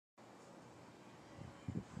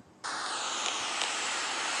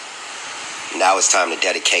Now it's time to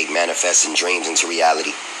dedicate manifesting dreams into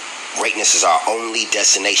reality. Greatness is our only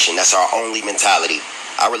destination. That's our only mentality.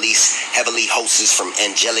 I release heavenly hosts from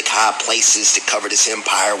angelic high places to cover this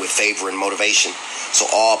empire with favor and motivation. So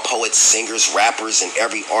all poets, singers, rappers, and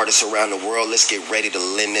every artist around the world, let's get ready to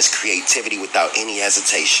lend this creativity without any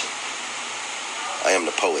hesitation. I am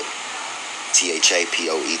the poet. THAPOETSGRAM.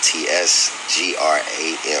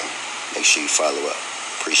 Make sure you follow up.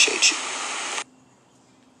 Appreciate you.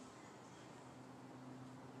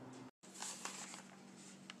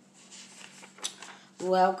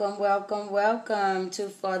 Welcome to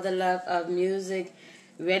For the Love of Music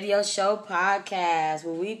radio show podcast,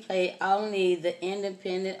 where we play only the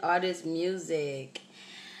independent artist music.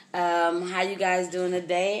 How you guys doing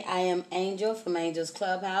today? I am Angel from Angel's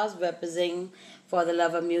Clubhouse, representing For the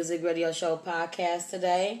Love of Music radio show podcast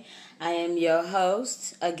today. I am your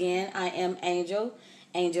host. Again, I am Angel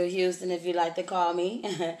Houston, if you like to call me.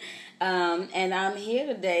 And I'm here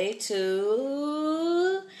today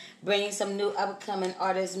to bring some new upcoming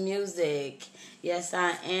artist music. Yes,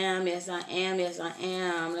 I am.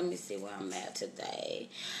 Let me see where I'm at today.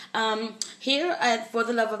 Here at For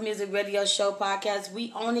the Love of Music radio show podcast,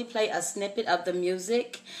 we only play a snippet of the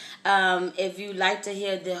music. If you like to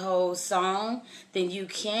hear the whole song, then you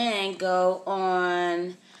can go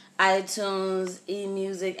on iTunes,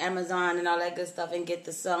 eMusic, Amazon, and all that good stuff and get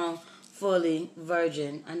the song fully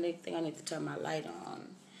virgin. I think I need to turn my light on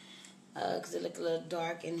because it looks a little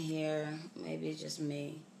dark in here. Maybe it's just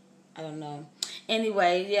me. I don't know.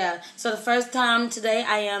 Anyway, yeah. So the first time today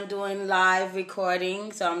I am doing live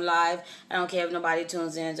recording. So I'm live. I don't care if nobody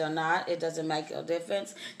tunes in or not. It doesn't make a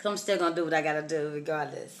difference. Because I'm still going to do what I got to do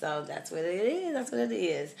regardless. So that's what it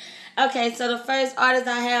is. Okay, so the first artist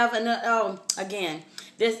I have, again,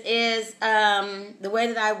 this is, the way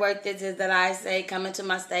that I work this is that I say, come into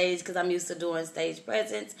my stage, because I'm used to doing stage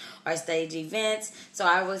presence or stage events. So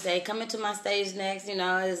I would say, come into my stage next,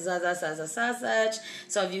 it's such.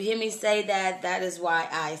 So if you hear me say that, that is why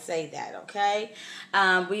I say that, okay?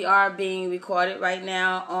 We are being recorded right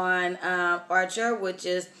now on Archer, which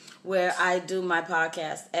is where I do my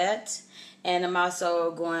podcast at. And I'm also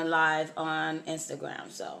going live on Instagram.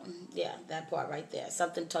 So, yeah, that part right there.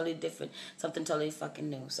 Something totally different. Something totally fucking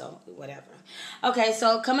new. So, whatever. Okay,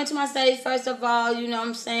 so coming to my stage, first of all, you know what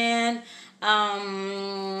I'm saying?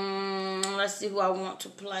 Let's see who I want to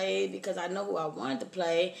play, because I know who I wanted to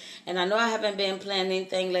play. And I know I haven't been playing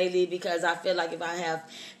anything lately, because I feel like if I have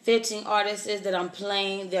 15 artists that I'm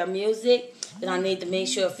playing their music, then I need to make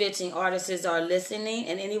sure 15 artists are listening,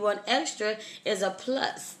 and anyone extra is a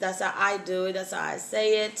plus. That's how I do it. That's how I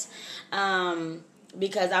say it.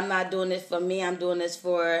 Because I'm not doing this for me. I'm doing this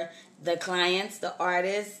for the clients, the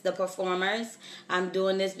artists, the performers. I'm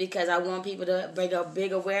doing this because I want people to bring a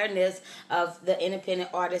big awareness of the independent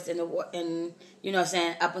artists and you know what I'm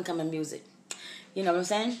saying, up and coming music. You know what I'm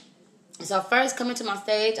saying? So first, coming to my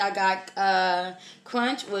stage, I got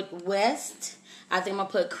Crunch with West. I think I'm going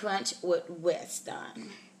to put Crunch with West on.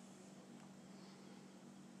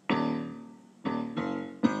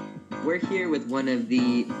 We're here with one of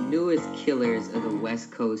the newest killers of the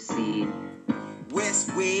West Coast scene. West.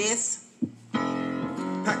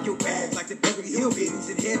 Pack your bags like the Beverly Hillbillies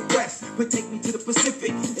and head west. But take me to the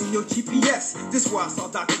Pacific in your GPS. This where I saw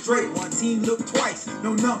Dr. Dre. One team look twice.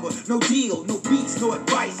 No number, no deal, no beats, no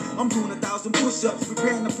advice. I'm doing 1,000 push-ups,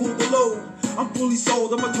 preparing to pull the load. I'm fully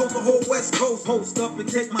sold, I'ma tote the whole West Coast. Post up and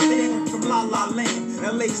take my stand from La La Land,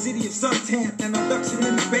 LA city of suntan, and abduction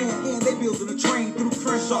in the band. And they building a train through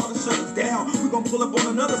Crenshaw to shut us down. We gon' pull up on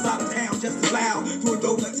another side of town just as loud. Doing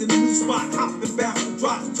donuts in a new spot, hopping, bouncing,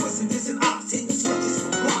 drops, twisting, dissing, ops, hitting switches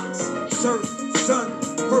from blocks. Surf, sun,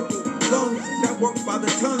 purple, lungs that work by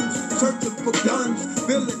the tons. Searching for guns,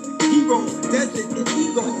 villain, hero, desert and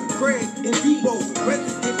ego. Craig and Debo,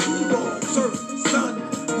 resident Evo. Surf, sun,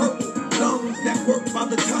 purple, lungs that work by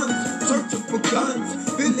the tons. Searching for guns,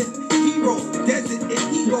 villain, hero, desert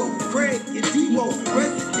and ego. Craig and Debo,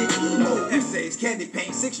 resident Emo. Essays, candy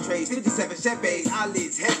paint, 6 trays, 57 Chevys,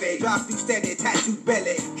 eyelids heavy, drive through steady, tattooed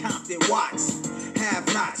belly, Compton Watts. Have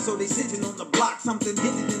not, so they sitting on the block, something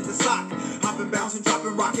hidden in the sock. Hopping, bouncing,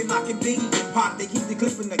 dropping, rocking, knocking, biggie and pop. They keep the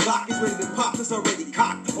clip in the Glock, it's ready to pop, it's already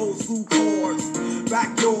cocked. Old school chords,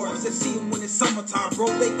 back doors. Just see them when it's summertime, bro,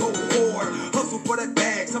 they go hard. Hustle for that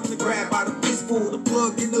bag, something to grab by the fistful. The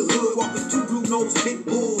plug in the hood, walking 2 blue nose pit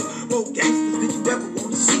bulls. More gangsters than you ever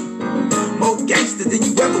want to see. More gangster than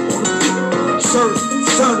you ever want to be. Surf,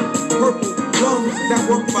 sun, purple, lungs that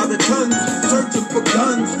work by the tons. Searching for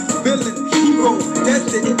guns, villain, hero,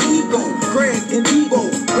 desert and ego. Craig and Debo,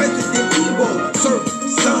 resident Evo. Surf,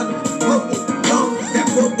 sun, purple, lungs that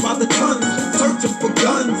work by the tons. Searching for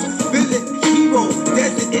guns, villain, hero.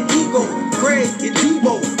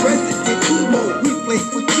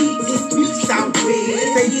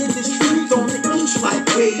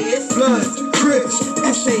 where's Bloods, Crips,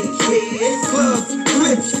 essays, where's Clubs,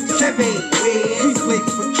 Clips, Chevy, where's Play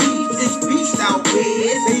for keys, it's beast out,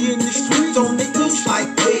 where's they in the streets on the east like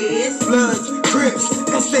where's Bloods, Crips,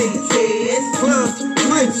 essays, where's Clubs,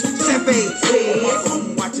 Clips, Chevy, where's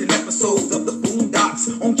I'm watching episodes of the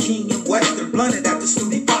Boondocks on King and Western, blunted at the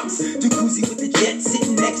Snooty Box, jacuzzi with the jet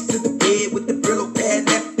sitting next to the bed with the Brillo pad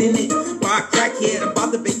left in it. By a crackhead, I'm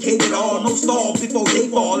about to vacate it all. No stall before they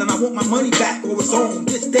fall, and I want my money back or it's on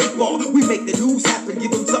this day fall. We make the news happen,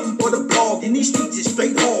 give them something for the blog. In these streets, it's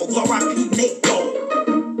straight hogs. R.I.P. Nate Dogg.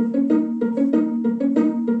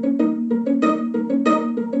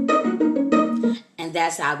 And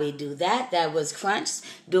that's how we do that. That was Crunch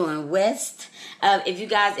doing West. If you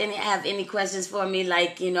guys have any questions for me,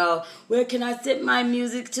 like, you know, where can I send my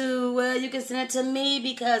music to? Well, you can send it to me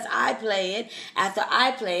because I play it. After I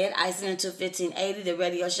play it, I send it to 1580, the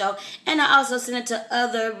radio show. And I also send it to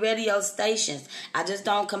other radio stations. I just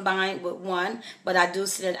don't combine with one, but I do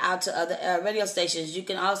send it out to other radio stations. You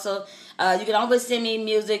can also, you can always send me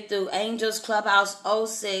music through Angels Clubhouse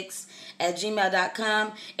 06 at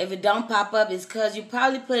gmail.com. If it don't pop up, it's because you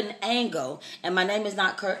probably put an Angle, and my name is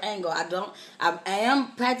not Kurt Angle. I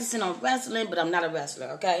am practicing on wrestling, but I'm not a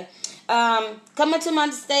wrestler, okay? Coming to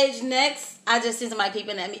my stage next, I just see somebody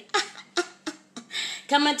peeping at me.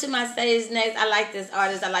 Coming to my stage next, I like this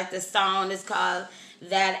artist, I like this song. It's called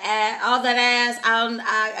That Ass, All That Ass.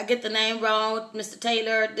 I get the name wrong, Mr.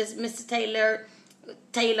 Taylor. This Mr. Taylor.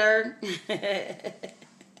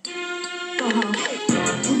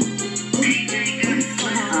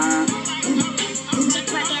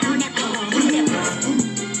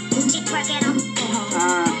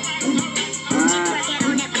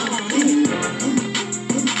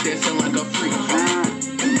 Dancing like a freak.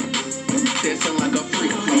 Dancing like a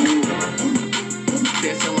freak.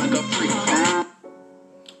 Dancing like a freak.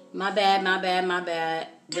 My bad.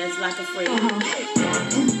 Dance like a freak.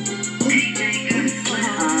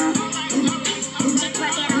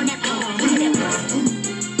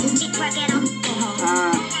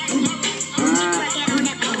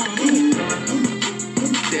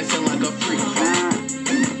 Dancing like a freak.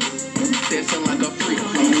 Dancing like a freak.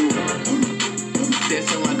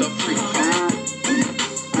 Dancing like a freak.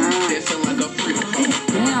 Dancing like a freak.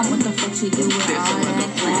 Damn, what the fuck she do with all that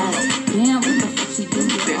ass? Damn, what the fuck she do with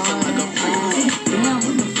all that ass? Damn,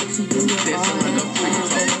 what the fuck she do with all that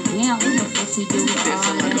ass? Damn, what the fuck she do with all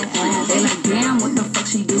that ass? They like, damn, what the fuck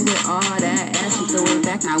she do with all that ass? She throw it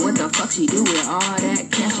back, now what the fuck she do with all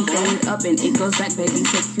that cash? She throw it up and it goes back, baby,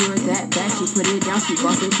 secure that back. She put it down, she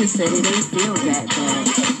bossed it, she said it ain't feel that bad.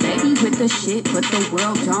 Baby with the shit, but the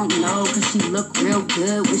world don't know, cause she look real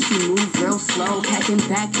good when she move real slow. Packing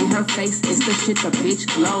back in her face, it's the shit, the bitch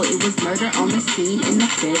glow. It was murder on the scene and the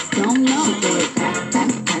feds don't know. She threw it back,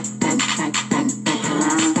 back, back, back, back, back, back,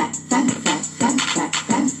 around. Back, back, back, back, back,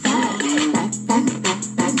 back, back, back, back, back, back,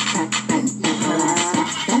 back, back, back, around.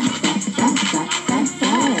 Back, back, back, back, back, back,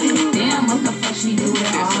 back. Damn, what the fuck she do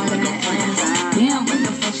with all that ass? Damn, what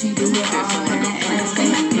the fuck she do with all that ass? They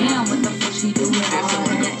like, damn, what the fuck she do with all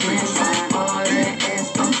that ass? All that ass,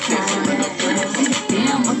 all that ass.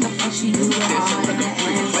 Damn, what the fuck she do with all that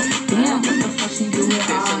ass? Damn, what the fuck she do with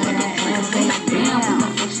all that ass? They like, damn, what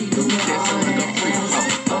the fuck she do with all that ass?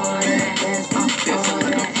 All that ass, all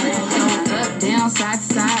that ass. Up, down, side to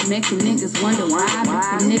side, making niggas wonder why.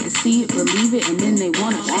 The niggas see it, believe it, and then they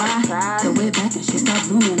wanna try. Throw it back and she start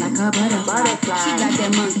blooming like a butterfly. She got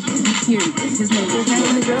that monkey, he curious, his name is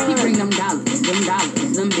Taylor. He bring them dollars,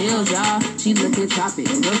 them bills, y'all. She looking choppy,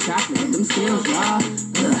 real chocolate, them skills, y'all.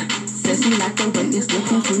 Says she like the way it's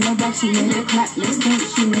looking from the back. She made it clap, let's think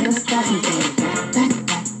she made a stop. She go back, back,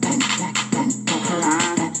 back, back, back, back, back,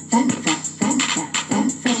 around. Back, back, back, back, back,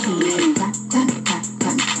 back, back. She made it clap, clap, clap,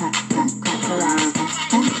 clap, clap, clap, clap, around.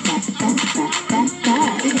 Back, back, back, back, back, back,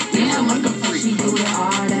 back. Damn, what the fuck she do with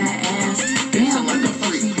all that ass? Damn, what the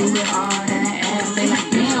fuck she do with all that ass? They like,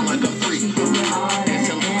 damn, what the fuck she do with all that ass?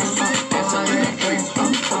 All that ass,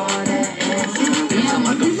 all that ass. Damn,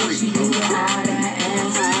 what the fuck she do with all that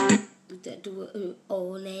ass? Do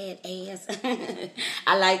all that ass.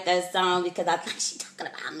 I like that song because I thought she talking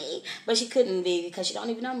about me, but she couldn't be because she don't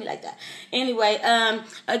even know me like that. Anyway,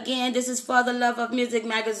 again, this is For the Love of Music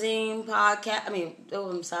magazine podcast.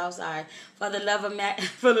 I'm so sorry. For the Love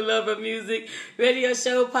of Music radio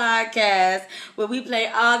show podcast, where we play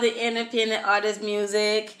all the independent artist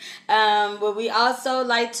music. Where we also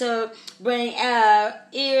like to bring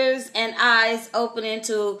ears and eyes open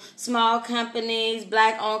into small companies,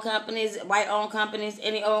 black-owned companies, white-owned companies,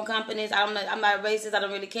 any owned companies. I'm not racist. I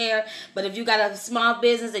don't really care. But if you got a small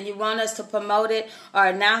business business and you want us to promote it or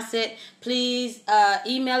announce it, please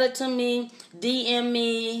email it to me, DM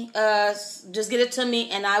me, just get it to me,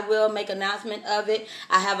 and I will make an announcement of it.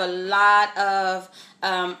 I have a lot of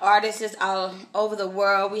artists all over the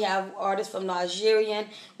world. We have artists from Nigerian.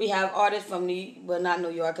 We have artists from not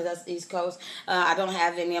New York, because that's East Coast. I don't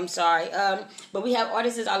have any, I'm sorry. But we have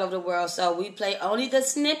artists all over the world. So we play only the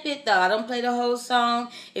snippet, though. I don't play the whole song.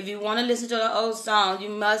 If you want to listen to the whole song, you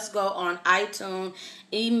must go on iTunes,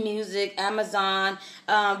 eMusic, Amazon,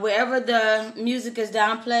 wherever the music is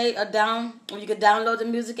downplayed or where you can download the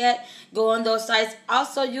music at. Go on those sites.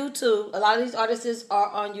 Also YouTube. A lot of these artists are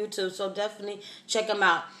on YouTube, so definitely check them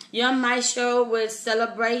out. Young Maestro with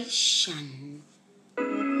Celebration.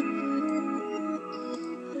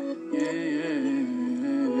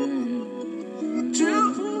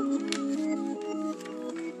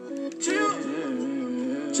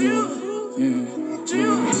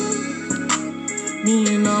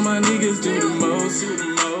 Me and all my niggas do the most.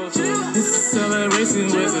 This is celebration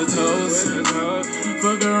with a toast.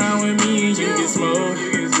 Fuck around with me and you get smoked.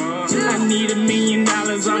 I need $1 million,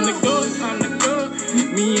 I'm the GOAT.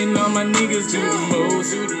 Me and all my niggas do the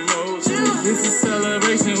most. This is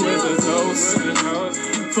celebration with a toast.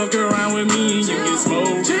 Fuck around with me and you get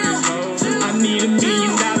smoked. I need $1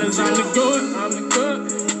 million, I'm the GOAT.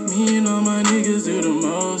 Me and all my niggas do the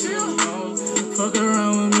most. Fuck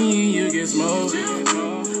around with me and you get smoked. I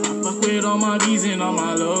fuck with all my B's and all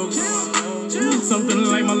my lows. Something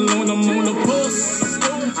like my loan, I'm on the post.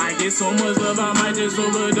 I get so much love, I might just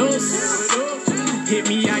overdose. Hit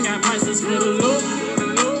me, I got prices for the low.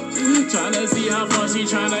 Tryna see how far she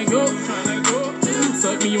tryna go.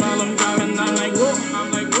 Suck me while I'm calling, I'm like, whoa.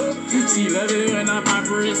 She love it when I pop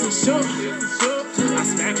her, it's a show. I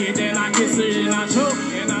smack it, then I kiss her, and I choke.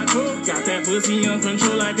 Got that pussy on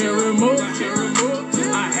control like a remote.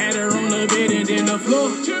 I had her on the bed and then the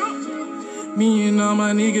floor. Me and all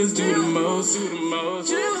my niggas do the most.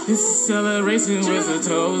 This is celebration with a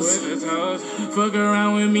toast. Fuck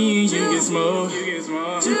around with me and you get smoked.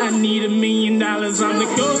 I need $1 million, I'm the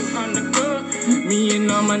GOAT. Me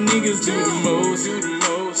and all my niggas do the most.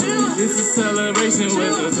 This is celebration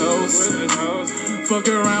with a toast. Fuck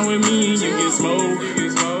around with me and you get smoked.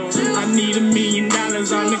 I need $1 million,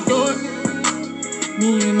 I'm the GOAT. Me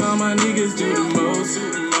and all my niggas do the most.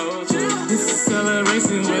 This is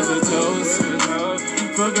celebration with a toast.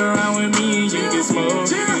 Fuck around with me and you get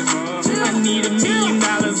smoked. I need $1 million,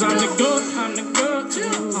 I'm the GOAT.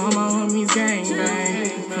 All my homies gang bang.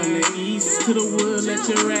 From the east to the wood, let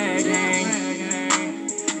your rag hang.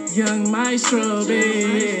 Young Maestro,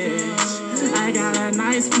 bitch. I got a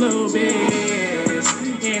nice flow,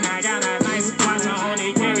 bitch. And I got a nice watch. I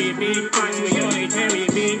only carry big watch. We only carry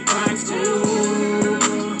big watch too.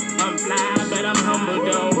 I'm fly, but I'm humble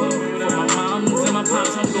though. For my moms and my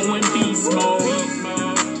pops, I'm going beast mode.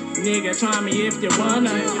 Nigga, try me if you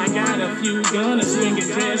wanna. I got a few gunners, swinging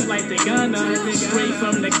dressed like the gunner. Straight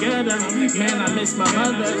from the gutter. Man, I miss my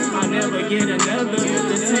mother. I'll never get another.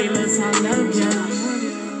 The Taylors, I love ya.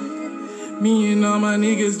 Me and all my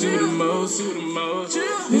niggas do the most.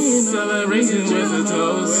 This is celebration with a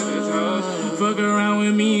toast. Fuck around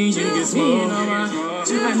with me and you get smoked.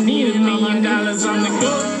 I need $1 million, I'm the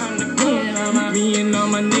GOAT. Me and all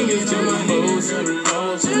my niggas do the most.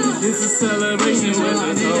 This is celebration with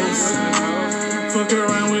a toast. Fuck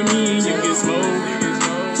around with me and you get smoked.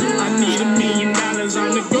 I need $1 million,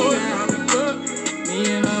 I'm the GOAT. Me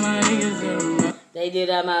and all my niggas do the most. They do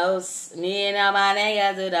the most. Me and all my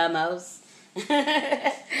niggas do the most. all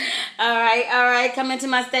right, come into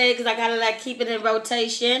my stage because I gotta keep it in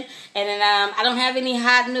rotation. And then I don't have any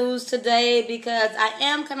hot news today because I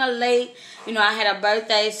am kind of late. You know, I had a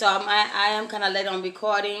birthday, so I am kind of late on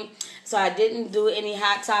recording. So I didn't do any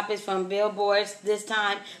hot topics from billboards this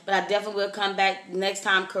time, but I definitely will come back next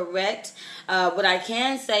time correct. What I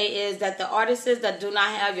can say is that the artists that do not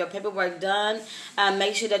have your paperwork done,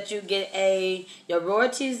 make sure that you get your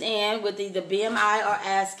royalties in with either BMI or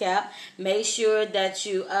ASCAP. Make sure that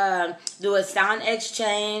you do a sound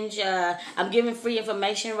exchange. I'm giving free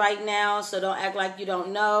information right now, so don't act like you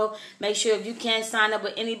don't know. Make sure if you can't sign up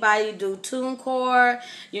with anybody, do TuneCore.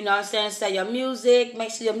 You know what I'm saying? Say your music.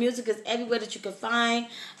 Make sure your music is everywhere that you can find.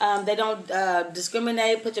 They don't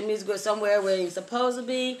discriminate. Put your music somewhere where it's supposed to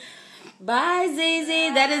be. Bye, Zizi.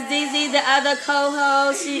 That is Zizi, the other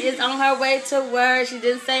co-host. She is on her way to work. She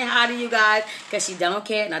didn't say hi to you guys because she don't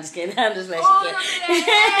care. No, just kidding. I'm just letting she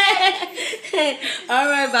care. All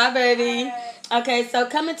right, bye, baby. Okay, so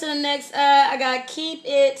coming to the next, I got keep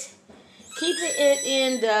it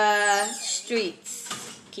in the streets.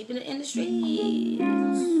 Keeping it in the streets.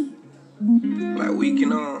 Like we can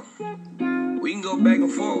go back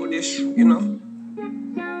and forth with this, you know.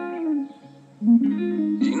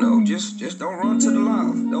 You know, just don't run to the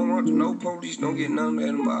law. Don't run to no police. Don't get none of that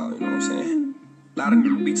involved. You know what I'm saying? A lot of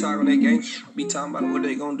niggas be talking that gang, be talking about what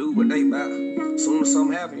they gonna do, what they about. Soon as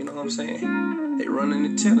something happen, you know what I'm saying? They running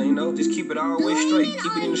and telling, you know, just keep it all the way straight.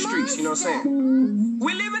 Keep it in the streets, you know what I'm saying?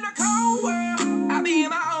 We live in a cold world. I be in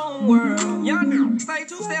my own world. Young niggas stay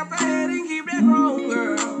 2 steps ahead and keep that wrong,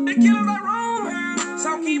 girl. The killers like wrong, girl.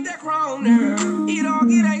 So keep that chrome, girl. Eat all,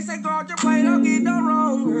 get ace, say guard your plate, don't get no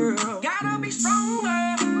wrong, girl. Gotta be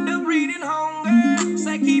stronger, the breeding hunger.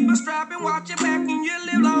 Say keep a strap and watch your back and you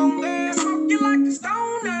live longer. Smoke you like a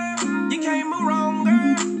stoner, you can't move wrong,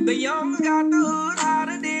 girl. The young got the hood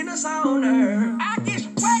hotter than a sauna. I get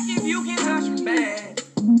whack if you can touch me bad.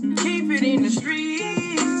 Keep it in the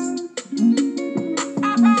streets.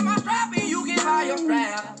 I buy my strap and you can buy your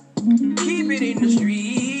strap. Keep it in the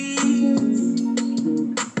streets.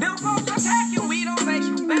 Them folks attack you, we don't face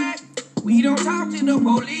you back. We don't talk to the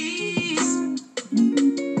police.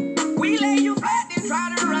 We lay you flat and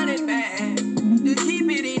try to run it back. To keep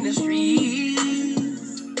it in the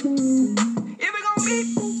streets. If it gon' be,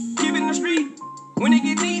 keep it in the street. When it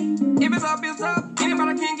get deep, if it's up, it's up.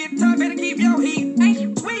 Anybody can get tough, better keep your heat. Ain't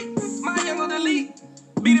you sweet? My young of the league.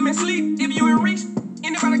 Beat him in sleep, if you in reach.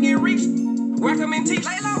 Anybody get reached. Whack him in teeth.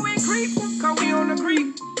 Lay low and creep, cause we on the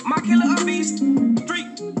creek. My killer a beast.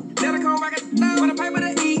 Street. Let it come back down with a paper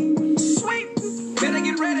to eat. Sweet. Better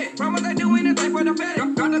get ready. Promise they do anything for the petty.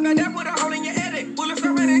 Got the bed that put a hole in your edit. Bullets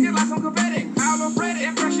are ready, just like some confetti. How I'm ready,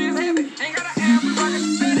 that pressure is heavy. Ain't got an ass, we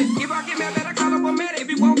rockin' steady. If I get mad, better call up a medic. If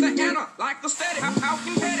you want the Anna, like a steady. I'm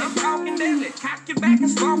talking petty, I'm talking deadly. Cock your back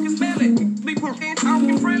and smoke his belly. Be pushing,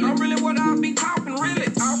 talking friendly. I'm really what I be talking, really.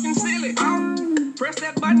 Talking silly. Press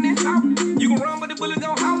that button and talk. You can run, but the bullet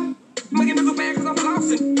don't hop. I'ma get nigga bad cause I'm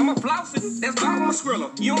flossing. I'm a flossing. That's about I'm a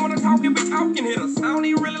skriller. You don't wanna talk, you be talking hitters. I don't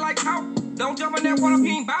even really like talk. Don't jump in that water, you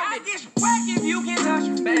ain't bout it. I get whack if you can touch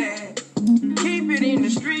your bag. Keep it in the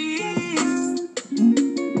streets.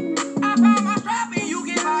 I buy my strap and you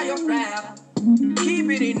can buy your strap. Keep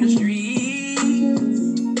it in the streets.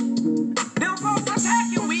 Them folks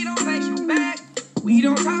attack you, we don't take you back. We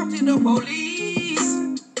don't talk to the police.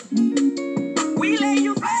 We lay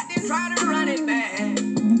you flat and try to run it back.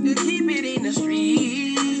 To keep it in the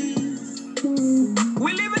streets.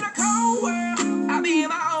 We live in a cold world. I be in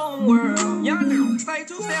my own world. Young niggas stay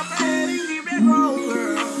 2 steps ahead and keep that wrong,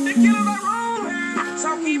 girl. The killers are wrong, girl.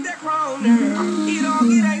 So keep that chrome, girl. Eat all,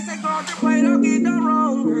 get ace, say guard your plate, don't get no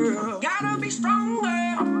wrong, girl. Gotta be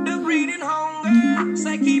stronger, the breeding hunger.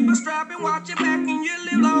 Say keep a strap and watch your back and you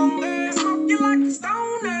live longer. Smoke you like a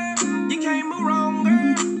stoner, you can't move wrong,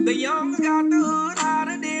 girl. The young got the hood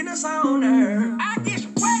hotter than a sauna. I get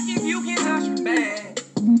whack if you can touch me bad.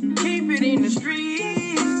 Keep it in the streets.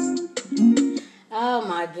 Oh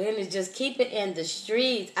my goodness, just keep it in the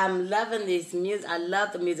streets. I'm loving this music. I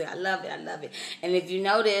love the music. I love it. I love it. And if you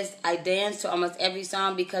notice, I dance to almost every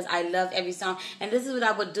song because I love every song. And this is what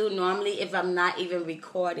I would do normally if I'm not even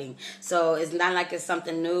recording. So it's not like it's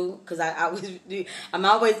something new because I'm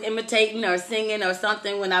always imitating or singing or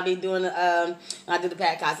something when I be doing when I do the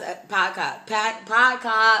podcast.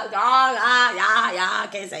 I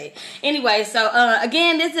can't say it. Anyway, so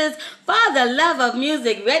again, this is For the Love of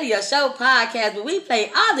Music Radio Show Podcast. We play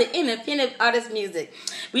all the independent artist music.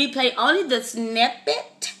 We play only the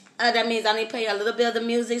snippet. That means I only play a little bit of the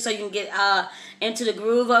music so you can get into the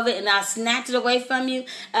groove of it, and I snatch it away from you.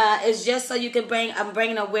 It's just so you can I'm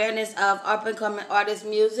bringing awareness of up and coming artist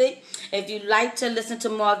music. If you like to listen to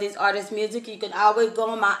more of these artists' music, you can always go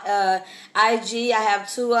on my IG. I have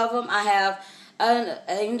 2 of them. I have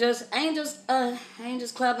Angels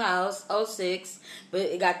Clubhouse 06, but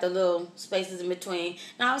it got the little spaces in between.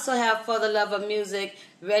 And I also have For the Love of Music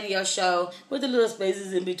Radio Show with the little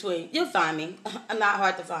spaces in between. You'll find me. I'm not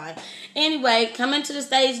hard to find. Anyway, coming to the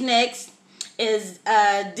stage next is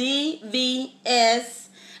DVS.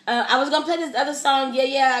 I was gonna play this other song,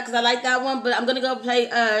 because I like that one, but I'm gonna go play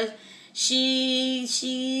She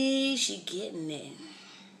Getting It.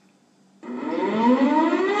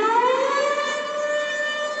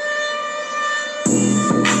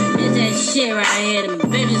 Shit right here, the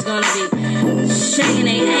bitches gonna be shaking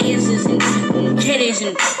their asses and titties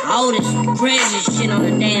and all this crazy shit on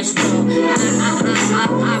the dance floor.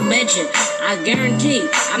 I bet you, I guarantee.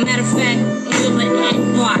 A matter of fact,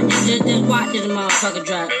 just watch this motherfucker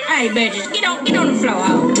drop. Hey bitches, get on the floor.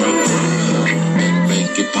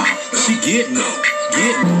 Make it pop. She getting it,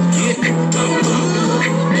 getting it.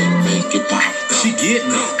 Make it pop. She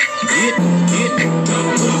getting it, getting it.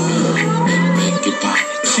 Make it pop.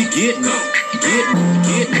 She getting it, getting it.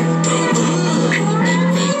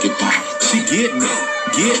 Make it pop. She getting it.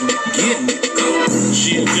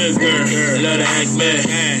 She a good girl, love to act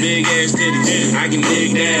bad. Big ass titties, I can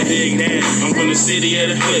dig that. I'm from the city of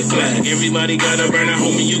the hood class. Everybody got a burner,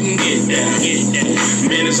 homie, you can get that.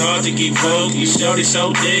 Man, it's hard to keep focused. Shorty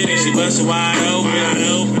so dead and she bustin' wide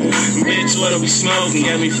open. Bitch, what'll we smoking?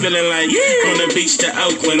 Got me feeling like from the beach to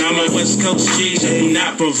Oakland. I'm a West Coast cheese,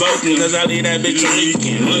 not provoking, cause I leave that bitch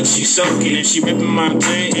leaking. Look, she soaking and she ripping my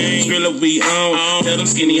tank. Skrilla we on. Tell them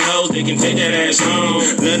skinny hoes they can take that ass home.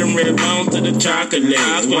 Let them red bones to the chocolate.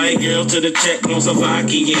 White girl to the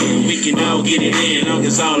Czechoslovakian. We can all get it in, long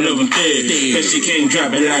as all of them dead. Cause she can't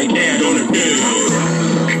drop it like that on the dirt.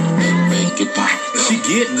 Make it pop. She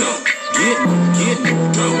getting it.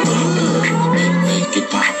 Make it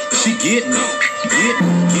pop. She getting it. Get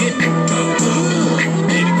it,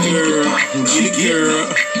 girl. Get it, girl.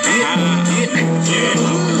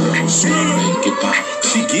 Make it pop.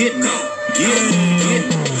 She getting it. Get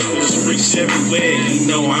it. There's freaks everywhere, you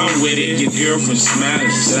know I'm with it. Your girlfriend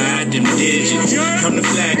smiling, slide them digits. Come to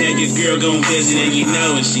flag, now your girl gon' visit, and you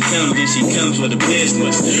know when she comes with a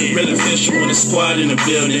business. Real official with a squad in the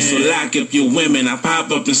building, so lock up your women, I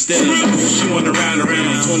pop up and steal them. She wanna ride around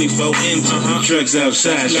on 24 inches, trucks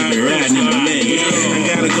outside, she be riding in my leg. I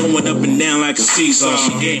got her going up and down like a seesaw.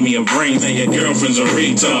 She gave me a brain, and your girlfriend's a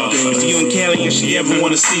retard. If you and Callie, if she ever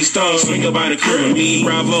wanna see stars, swing up by the curb, me,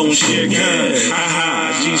 Bravo, and Shere Khan.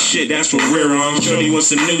 Ha, G shit, that's what we're on. Shorty wants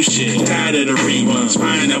some new shit. Tired of the reruns.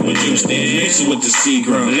 Pineapple juice, then mix it with the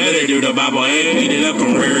Seagram. Let her do the bobble head, beat it up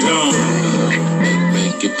and we're gone.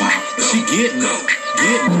 Make it pop. She getting it.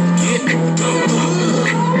 Get it.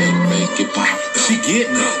 Make it pop. She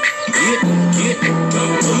getting it. Get it.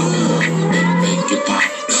 Make it pop.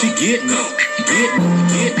 She getting it. Get it.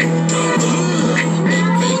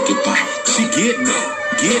 Make it pop. She getting it.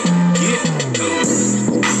 Get it.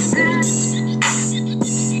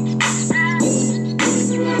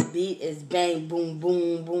 Beat is bang, boom,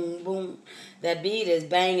 boom, boom, boom. That beat is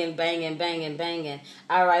banging, banging, banging, banging.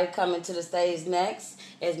 All right, coming to the stage next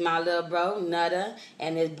is my little bro, Nutter,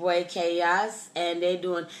 and his boy, Chaos, and they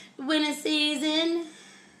doing Winning Season.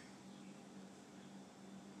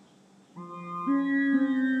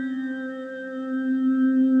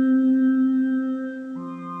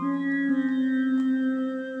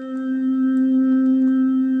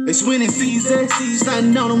 It's winning season.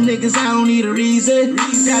 Stunting on them niggas, I don't need a reason.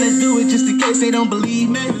 Gotta do it just in case they don't believe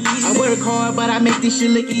me. I work hard, but I make this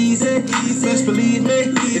shit look easy. Best believe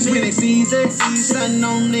me, it's winning season. Stunting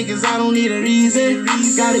on niggas, I don't need a reason.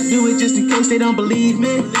 Gotta do it just in case they don't believe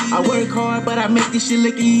me. I work hard, but I make this shit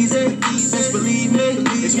look easy. Best believe me,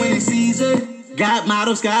 it's winning season. Got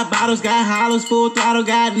models, got bottles, got hollows, full throttle,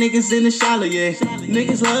 got niggas in the shallow, yeah.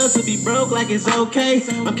 Niggas love to be broke like it's okay.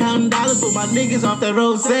 I'm counting dollars, but my niggas off that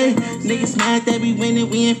rose. Niggas mad that we winning,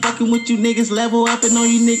 we ain't fucking with you niggas. Level up and on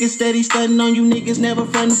you niggas, steady stunting on you niggas. Never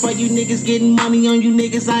frontin' for you niggas, getting money on you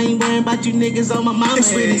niggas. I ain't worrying about you niggas on my mama.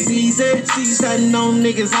 It's winning season. Stunting on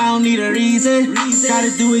niggas, I don't need a reason. Gotta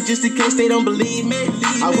do it just in case they don't believe me.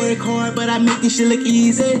 I work hard, but I make this shit look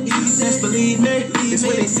easy. Best believe me, it's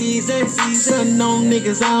winning season. On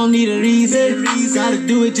niggas, I don't need a reason. Gotta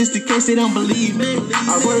do it just in case they don't believe me.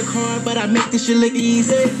 I work hard, but I make this shit look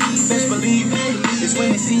easy. Best believe me, it's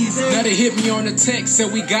winning season. Now they hit me on the text,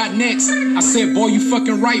 said we got next. I said, boy, you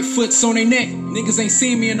fucking right, foot's on their neck. Niggas ain't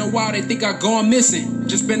seen me in a while, they think I gone missing.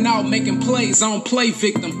 Just been out making plays, I don't play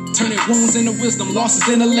victim. Turning wounds into wisdom, losses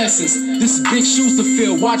into lessons. This is big shoes to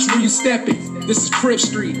fill, watch where you stepping. This is Crib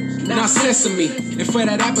Street, not Sesame. And for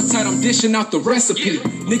that appetite, I'm dishing out the recipe.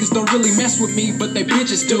 Niggas don't really mess with me, but they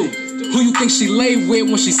bitches do. Who you think she lay with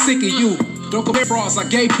when she sick of you? Don't go frauds, I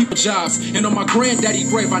gave people jobs. And on my granddaddy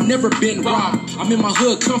grave, I never been robbed. I'm in my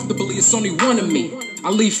hood comfortably, it's only one of me. I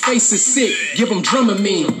leave faces sick, give them drumming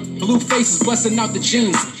mean. Blue faces busting out the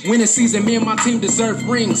jeans. Winning season, me and my team deserve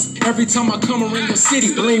rings. Every time I come around your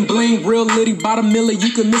city, bling bling, real litty, bottom milli.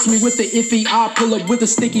 You can miss me with the iffy. I'll pull up with a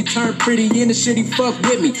sticky, turn pretty in the shitty, fuck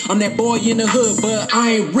with me. I'm that boy in the hood, but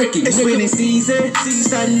I ain't Ricky. It's winning season.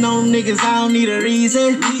 Stunting on niggas, I don't need a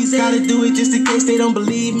reason. Gotta do it just in case they don't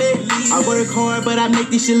believe me. I work hard, but I make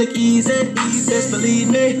this shit look easy. Best believe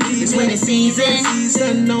me, it's winning season.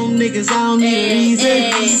 Stunting on niggas, I don't need a reason.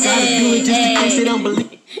 Gotta do it just in case they don't believe.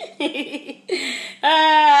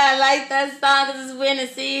 I like that song because it's winter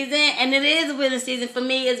season, and it is a winter season. For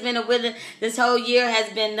me, it's been a winter. This whole year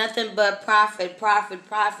has been nothing but profit,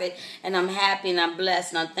 and I'm happy and I'm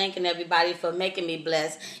blessed, and I'm thanking everybody for making me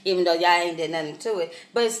blessed, even though y'all ain't did nothing to it.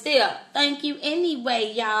 But still, thank you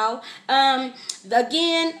anyway, y'all.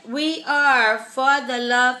 Again, we are For the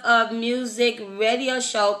Love of Music radio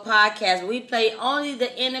show podcast. We play only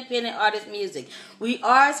the independent artist music. We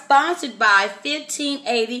are sponsored by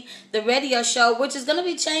 1580, the radio show, which is going to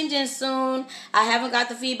be changing soon. I haven't got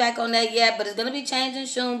the feedback on that yet, but it's going to be changing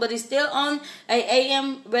soon. But it's still on a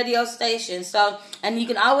AM radio station. So, and you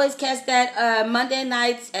can always catch that Monday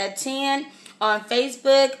nights at 10 on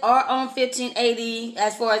Facebook or on 1580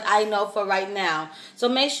 as far as I know for right now. So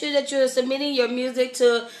make sure that you're submitting your music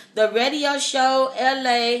to the radio show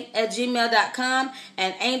LA@gmail.com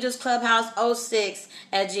and Angels Clubhouse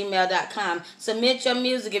 06@gmail.com. Submit your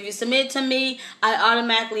music. If you submit to me, I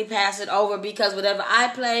automatically pass it over because whatever I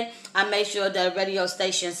play, I make sure that a radio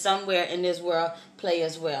station somewhere in this world play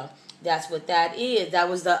as well. That's what that is. That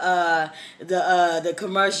was the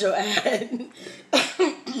commercial ad.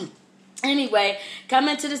 Anyway,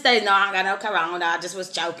 coming to the stage. No, I got no corona. I just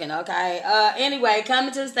was joking, okay? Anyway,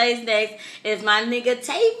 coming to the stage next is my nigga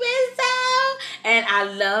Tay Rizzo. And I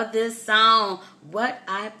love this song, What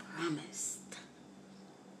I Promised.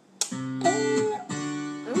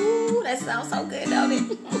 Ooh, that sounds so good, don't it?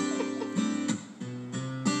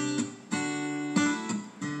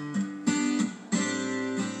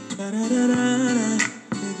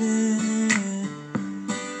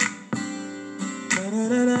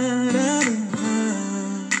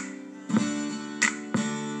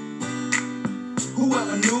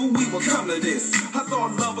 Whoever knew we would come to this? I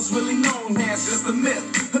thought love was really known as just a myth.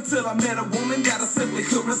 Until I met a woman that I simply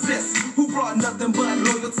could resist, who brought nothing but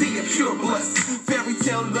loyalty and pure bliss. Fairy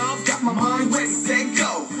tale love got my mind ready, set,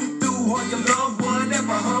 go. Through all your love,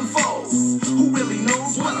 whatever unfolds. Who really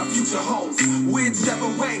knows what our future holds? Whichever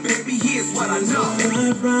way, baby, here's what I know.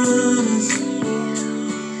 I promise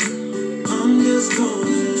I'm just gonna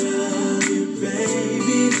love you,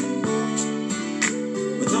 baby,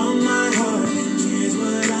 with all my heart. And here's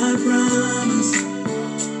what I promise,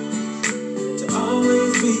 to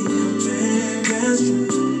always be a man that's true.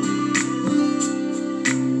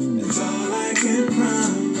 That's all I can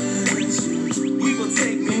promise you. We will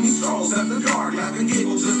take many strolls after dark, laugh and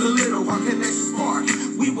giggle just a little, our connection spark.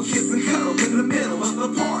 We will kiss and cuddle in the middle of the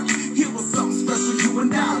park. Here was something special you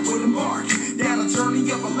and I would embark. Down a journey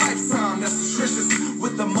of a lifetime that's nutritious,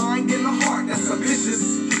 with a mind and a heart that's ambitious.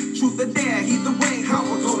 Truth or dare, either way, how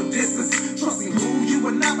we'll go the distance. Trusting who you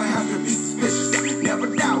and never have to be suspicious. Never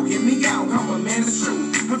doubt, hear me out, I'm a man of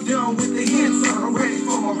truth. I'm done with the hands on, I'm ready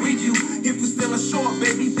for my review. If you're still ashore,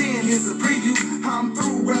 baby, then here's a preview. I'm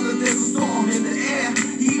through, rather there's a storm in the air.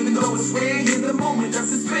 Even though it's rare, in the moment of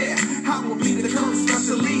despair, I will be the current,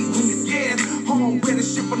 especially when you're scared. Home where the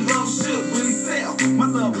ship of love should really sail. My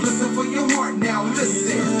love, listen for your heart now,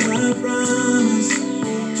 listen. I promise,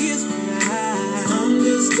 here's what I'm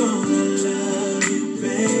just gonna love you,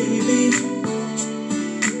 baby,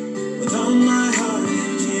 with all my heart.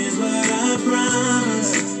 And here's what I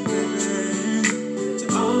promise, to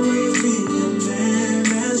always be a man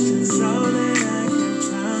that's true. That's all that I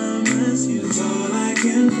can promise you. That's all I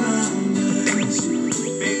can promise you.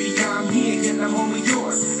 Baby, I'm here and I'm only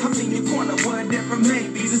yours. I'm in your corner, whatever may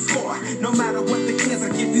be the score. No matter what the answer,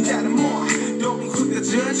 I give you that and more. Don't be quick to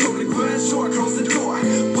judge, hold a grudge, or close the door.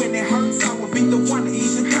 When it hurts, I will be the one to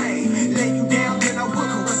ease your pain. Lay you down, then I will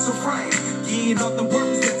caress your frame. Get all the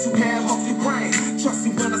words that you have off your brain. Trust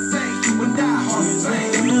me when I say you and I are the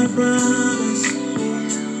same. I promise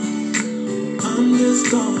I'm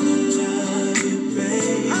just gonna love you,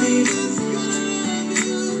 baby,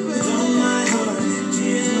 with all my heart. And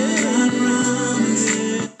here's what I promise.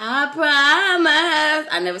 I promise.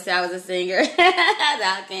 I never said I was a singer.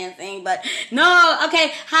 I can't sing, but no.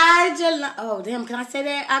 Okay. Hi, Jelani. Oh, damn. Can I say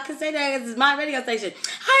that? I can say that because it's my radio station.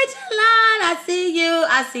 Hi, Jelani. I see you.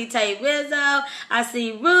 I see Tay Rizzo. I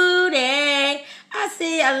see Rudy. I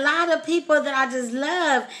see a lot of people that I just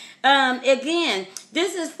love. Again,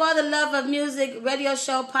 this is For the Love of Music radio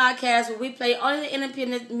show podcast where we play only the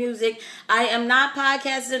independent music. I am not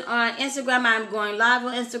podcasting on Instagram. I'm going live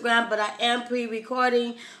on Instagram, but I am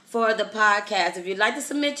pre-recording for the podcast. If you'd like to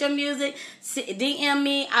submit your music, DM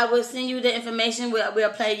me. I will send you the information.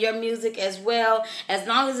 We'll play your music as well, as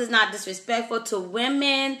long as it's not disrespectful to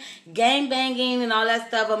women, gang banging, and all that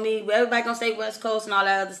stuff. I mean, everybody gonna say West Coast and all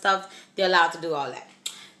that other stuff. They're allowed to do all that.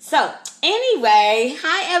 So, anyway,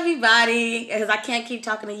 hi everybody, because I can't keep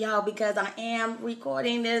talking to y'all because I am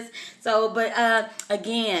recording this. So, but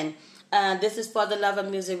again, This is For the Love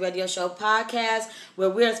of Music Radio Show podcast, where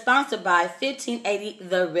we're sponsored by 1580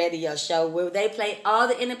 The Radio Show, where they play all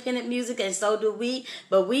the independent music, and so do we,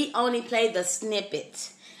 but we only play the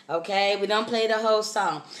snippet. Okay, we don't play the whole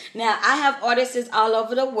song. Now, I have artists all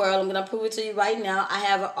over the world. I'm going to prove it to you right now. I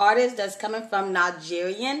have an artist that's coming from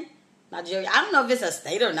Nigeria. I don't know if it's a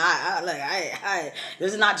state or not.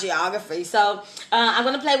 This is not geography. So, I'm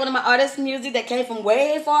going to play one of my artists' music that came from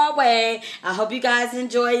way far away. I hope you guys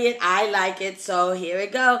enjoy it. I like it. So, here we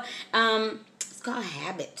go. It's called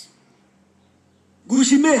Habit.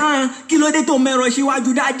 Gurushime, kí ló dé tó mẹ́rọ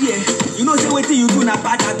síwájú dádì ẹ̀? You know say wetin you do na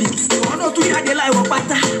bad habit. Ọ̀nà tún jáde láìwọ̀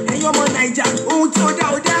pátá. Ẹ̀yin ọmọ Naija, ohun tí ó dá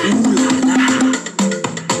ó dá.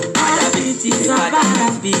 Bad habit is a bad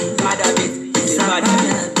habit. Bad habit is a bad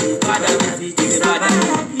habit. Bad habit is a bad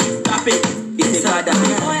habit. Stop it, it's a bad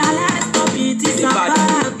habit. Boy, I like stop it, it's a bad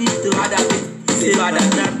habit. Bad habit is a bad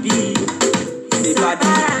habit. It's a bad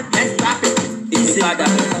habit. Let's stop it, it's a bad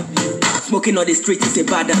habit. Smoking on the street is a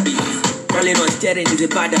bad habit. Rolling on steering is a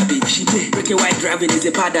bad habit. Drinking while driving is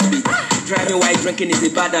a bad habit. Driving while drinking is a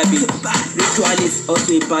bad habit. Ritual is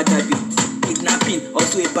also a bad habit. Kidnapping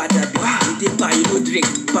also a bad habit. You take bar, you no drink,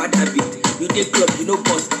 bad habit. You take club, you no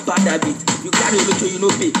bust, bad habit. You carry motor, you no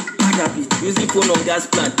pay, bad habit. Using phone on gas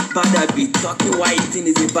plant, bad habit. Talking while eating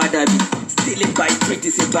is a bad habit. Stealing by street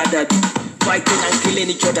is a bad habit. Fighting and killing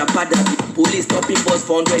each other, bad habit. Police stopping bus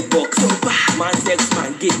for $100. Man, sex,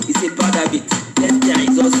 man, gay is a bad habit. Lesbian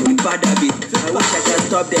is also a bad habit. I wish I can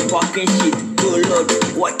stop them fucking shit. Oh Lord,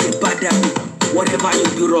 what a bad habit. Whatever you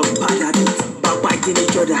do wrong, bad habit. Backbiting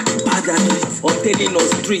each other, bad habit. Obtaining on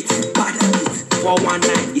street, bad habit.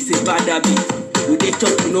 419 is a bad habit. We dey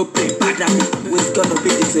church, we no pray, bad habit. Who's gonna be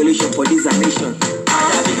the solution for this nation?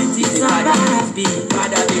 Bad habit is a bad habit.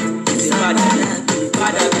 Bad habit is a bad habit.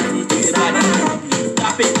 Bad habit is a bad habit.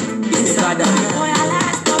 Stop it, it's a bad habit. Boy, I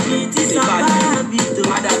like stop it, it's a bad habit.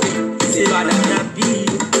 Bad habit is a bad habit.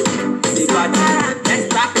 It's a bad habit. Let's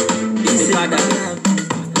stop it, it's a bad habit.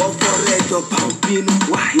 Go for red or pound pinu.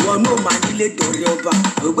 Why? You want no money later, Yoba.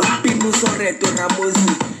 Oba pinu sore to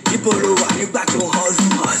Ramosi. People over, nígbà tó hustle.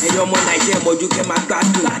 Ẹ̀yin ọmọ Nàìjíríà mọ̀jú kẹ́ máa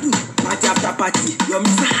gbádùn. Party after party, your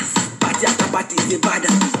missus. Party after party is a bad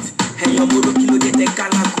habit. Ẹ̀yin ọmọ olókì ló dé tẹ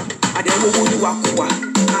kálákù. Àdéhùn owó ní wàkúwà.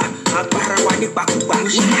 Agbára wa nípakúpa.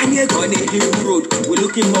 On a hill road, we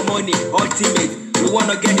looking for money, ultimate. We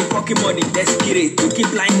wanna get the fucking money, let's get it. We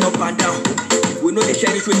keep lying up and down. We know the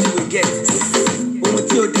cherish wetin we get. Ohun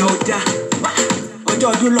tí ó dá ó dá. Ọjọ́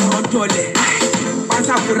ọdún lọ́rọ̀ dọ̀lẹ̀.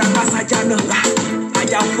 Pásá fura pásá jáná.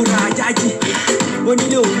 Ajá fura ajájì.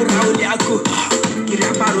 Onílé òfura olè àgò. Kiri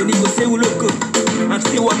àparò ní kò séwu lóko. I'm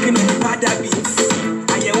still working on the bad habits.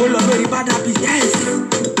 Àyẹ̀wò lọ lórí bad habits. Yes.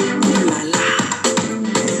 Ulala.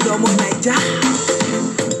 Ẹ̀yin ọmọ Naija.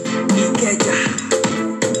 Ìkẹjà.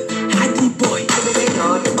 Haji boy.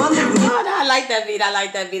 I like that beat. I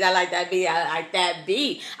like that beat. I like that beat. I like that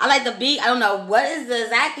beat. I like the beat. I don't know what is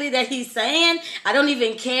exactly that he's saying. I don't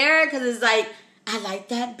even care because it's like, I like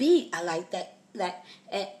that beat. I like that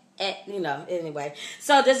you know, anyway.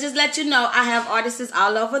 So just let you know, I have artists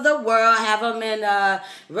all over the world. I have them in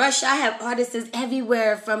Russia. I have artists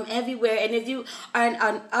everywhere, from everywhere. And if you are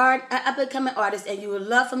an up-and-coming artist and you would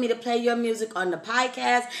love for me to play your music on the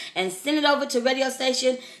podcast and send it over to radio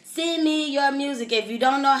station, send me your music. If you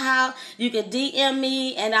don't know how, you can DM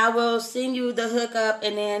me and I will send you the hookup,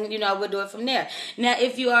 and then, you know, we'll do it from there. Now,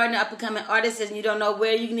 if you are an up-and-coming artist and you don't know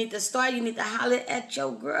where you need to start, you need to holler at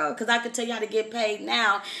your girl, because I can tell you how to get paid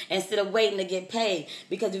now instead of waiting to get paid.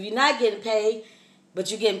 Because if you're not getting paid,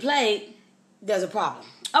 but you're getting played, there's a problem.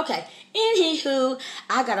 Okay, anywho,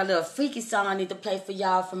 I got a little freaky song I need to play for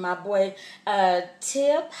y'all from my boy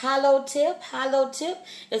Tip. Hollow Tip.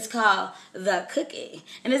 It's called The Cookie.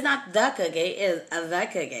 And it's not The Cookie, it's The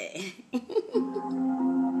Cookie.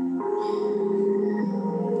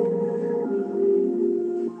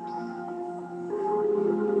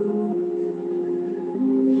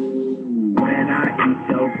 When I eat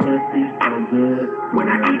your pussy so good, when I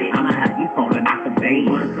eat it, I'ma have you falling out the bed.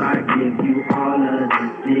 Once I give you all of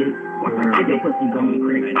this shit, once I give your pussy gonna be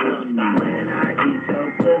creeping up. When I eat your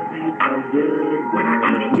pussy so good, when I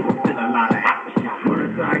eat it, you gon' feel a lot of aftershock.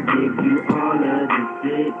 Once I give you all of this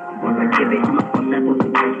shit, once I give it, I'ma fuck that pussy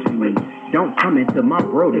right straight. Don't come into my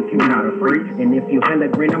bro if you're not a freak, and if you hella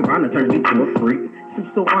green, I'm gonna turn you to a freak.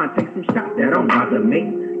 So I take some shots that don't bother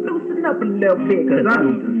me. Loosen up a little bit, cause I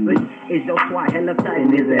need to see. Is your swat hella tight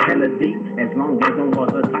and is it hella deep? As long as them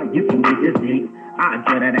water tight, you can get this deep. I'll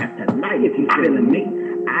get that ass tonight if you feeling me.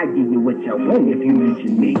 I give you what you want if you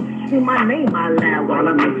mention me. Say my name out loud while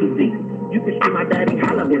I'm in too deep. You can scream my daddy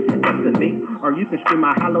holler when it's up to me. Or or you can stream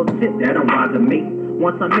my hollow tip, that don't bother me.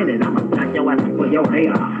 Once a minute, I'ma smack your ass and pull your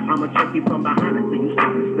hair. I'ma choke you from behind until you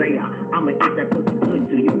stop and say I'ma eat that pussy good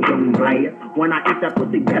till you don't lay it. When I eat that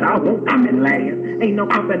pussy good, I won't come in last. Ain't no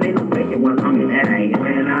pumping, ain't no faking when I'm in that ass.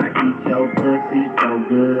 When I eat your pussy so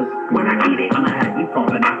good, when I eat it, I'ma have you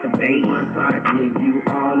falling off the bed. Once I give you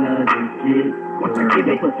all of this shit, once I give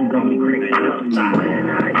it, pussy gon' be creeping upside. When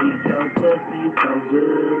I eat your pussy so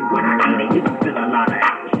good, when I eat it, you can feel a lot of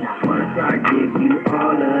action. Once I give you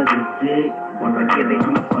all of this shit, once I give it,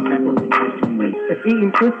 I'ma fuck that pussy good to me. If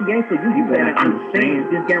eating pussy ain't for you, you better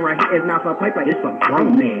understand. This game right here is not for paper, it's for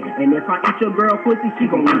grown men. And if I eat your girl pussy, she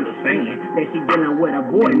gon' understand that she dealing with a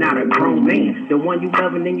boy, not a grown man. The one you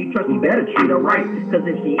loving and you trust, you better treat her right. Cause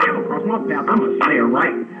if she ever cross my path, I'ma slay her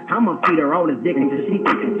right. I'ma feed her all this dick until she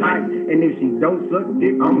thick and tight. And if she don't suck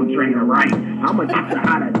dick, I'ma train her right. I'ma teach her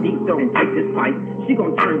how to deep throw and take this fight. She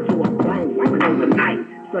gon' turn to a grown woman overnight.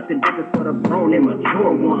 Such a dick is for the grown and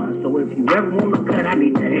mature one. So if you ever want to cut, I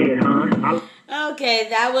need your head, huh? Okay,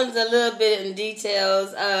 that was a little bit in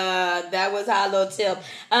details. That was Hollow Tip.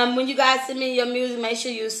 When you guys send me your music, make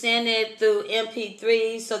sure you send it through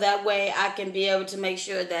MP3 so that way I can be able to make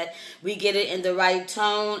sure that we get it in the right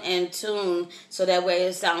tone and tune so that way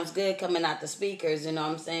it sounds good coming out the speakers, you know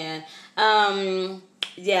what I'm saying?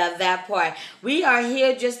 Yeah, that part. We are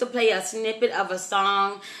here just to play a snippet of a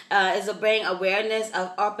song. It's to bring awareness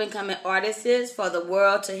of up-and-coming artists for the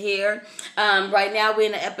world to hear. Right now, we're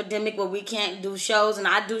in an epidemic where we can't do shows, and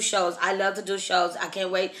I do shows. I love to do shows. I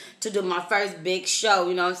can't wait to do my first big show.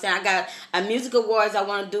 You know what I'm saying? I got a music awards I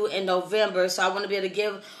want to do in November, so I want to be able to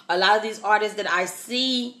give a lot of these artists that I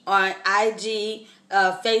see on IG,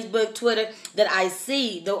 Facebook, Twitter, that I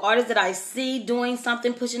see, the artists that I see doing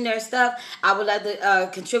something, pushing their stuff, I would like to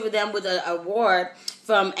contribute them with an award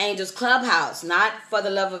from Angel's Clubhouse, not For the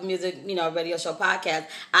Love of Music, radio show podcast.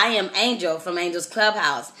 I am Angel from Angel's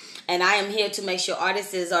Clubhouse, and I am here to make sure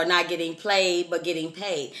artists are not getting played, but getting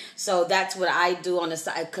paid. So that's what I do on the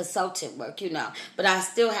side, consultant work, But I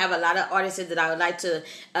still have a lot of artists that I would like to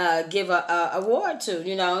give a award to,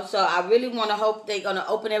 So I really want to hope they're going to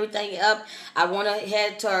open everything up. I want to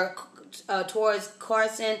head towards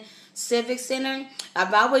Carson Civic Center.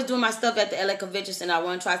 I'm always doing my stuff at the LA Convention Center. I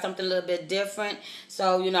want to try something a little bit different.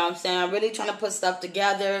 So, you know what I'm saying? I'm really trying to put stuff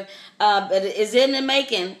together. But it's in the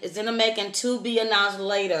making. It's in the making to be announced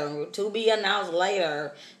later. To be announced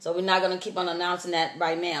later. So we're not going to keep on announcing that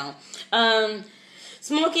right now.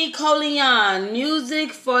 Smokey Coleon,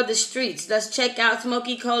 Music for the Streets. Let's check out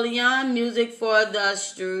Smokey Coleon, Music for the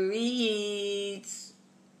Streets.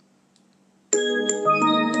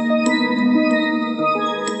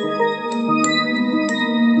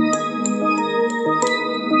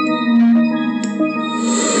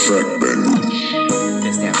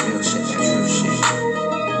 It's that real shit, that true shit.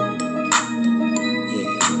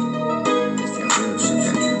 Yeah, it's that real shit,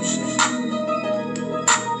 that true shit.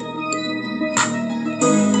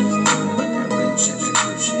 That real shit, that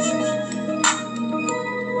true shit.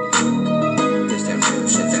 It's that real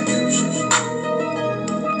shit, that true shit.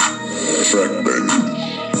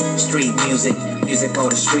 Street music, music for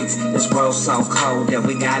the streets. This world's so cold that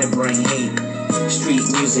we gotta bring heat. Street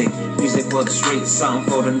music, music for the streets. Something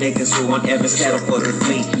for the niggas who won't ever settle for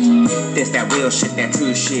defeat. This that real shit, that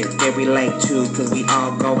true shit they relate to, cause we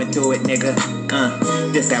all going through it, nigga.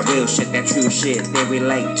 This that real shit, that true shit they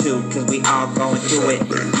relate to, cause we all going through it.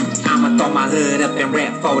 I'ma throw my hood up and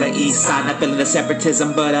rap for the east side. Not feeling the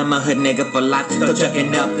separatism, but I'm a hood nigga for life. Still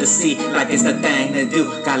chucking up the sea like it's the thing to do.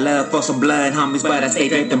 Got love for some blood homies, but I stay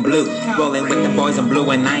draped in blue. Rolling with the boys in blue,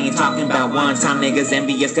 and I ain't talking about one time niggas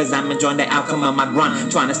envious, cause I'm enjoying the outcome of my grind.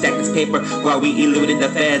 Trying to stack this paper while we eluding the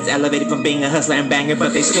feds. Elevated from being a hustler and banger,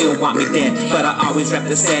 but they still want me dead. But I always rep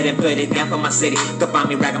the set and put it down for my city. Go find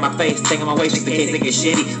me ragging my face, taking my way just in case they get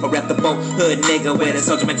shitty. Or rep the boat, hood nigga with a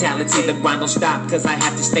soldier mentality. The grind don't stop, cause I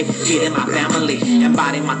have to stay feeding my family. And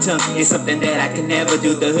biting my tongue is something that I can never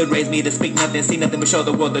do. The hood raised me to speak nothing, see nothing, but show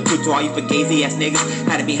the world the truth. To all you fugazi ass niggas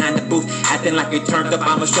hiding behind the booth, acting like you're turned up,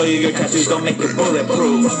 I'ma show you your tattoos don't make you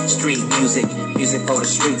bulletproof. Street music, music for the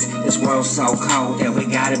streets. This world's so cold that we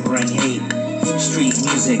gotta bring heat. Street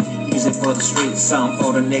music, music for the streets. Something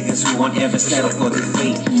for the niggas who won't ever settle for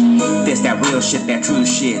defeat. This that real shit, that true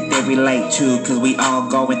shit they relate to, cause we all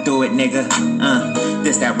going through it, nigga.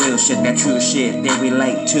 This that real shit, that true shit they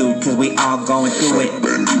relate to, cause we all going through it.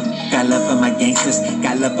 Got love for my gangsters,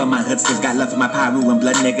 got love for my hustlers, got love for my Pyru and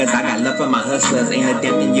blood niggas. I got love for my hustlers. Ain't a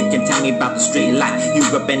damn thing you can tell me about the street life. You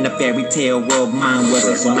grew up in the fairy tale world, mine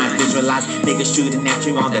wasn't. So I visualize niggas shooting at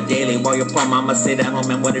you on the daily, while your poor mama sit at home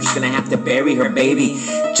and wonder she's gonna have to bury her baby.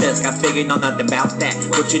 Just got figured, know nothing about that.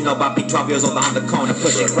 What you know about me, 12 years old on the corner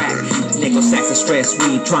pushing crack. Nickel sacks of stress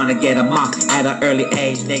weed, trying to get them off at an early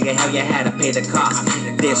age. Nigga, hell you had to pay the cost.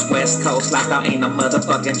 This West Coast lifestyle ain't no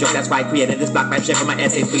motherfucking joke. That's why I created this block life shit for my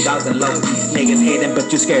essay, 3,000 low. Niggas hating,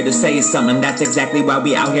 but you scared to say something. That's exactly why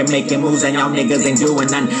we out here making moves and y'all niggas ain't doing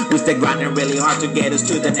none. We still grinding really hard to get us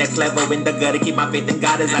to the next level. In the gutter, keep my faith in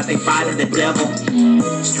God as I stay fighting the devil.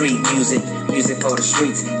 Street music, music for the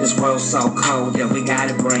streets. This world's so cold that we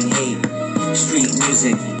gotta bring heat. Street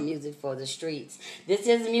music. Music for the streets. This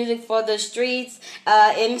is music for the streets.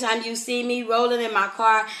 Anytime you see me rolling in my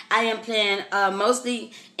car, I am playing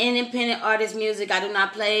mostly independent artist music. I do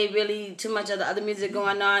not play really too much of the other music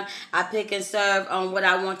going on. I pick and serve on what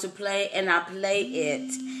I want to play, and I play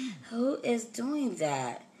it. Who is doing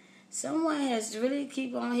that? Someone has really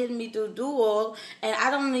keep on hitting me through Duel, and I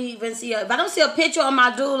don't even see if I don't see a picture on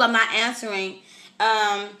my Duel, I'm not answering.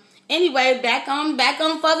 Anyway, back on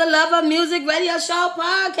For the Love of Music Radio Show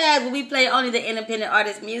podcast, where we play only the independent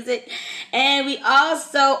artist music, and we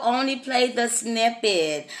also only play the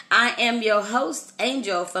snippet. I am your host,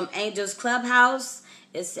 Angel from Angel's Clubhouse.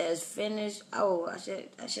 It says finish. Oh, I should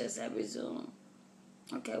have said resume.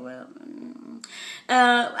 Okay, well,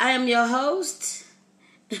 I am your host.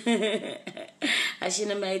 I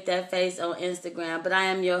shouldn't have made that face on Instagram, but I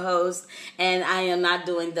am your host, and I am not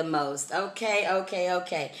doing the most. Okay.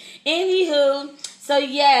 Anywho, so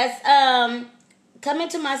yes, coming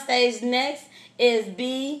to my stage next is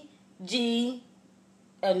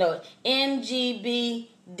NGB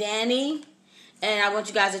Danny, and I want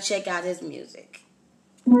you guys to check out his music.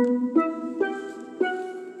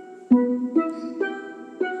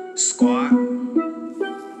 Squad.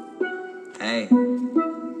 Hey.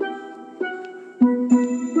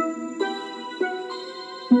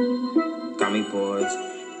 Got me boys.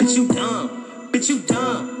 Bitch you dumb. Bitch you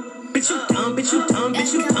dumb. Bitch you dumb. Bitch you dumb.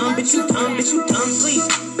 Bitch you dumb. Bitch you dumb. Bitch you dumb. Sleep.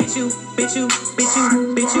 Bitch you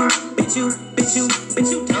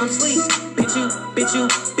dumb. Sleep.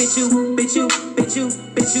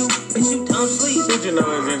 Bitch you dumb. Sleep. Did you know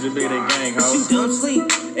it's NGB the gang, ho? Bitch you dumb. Sleep.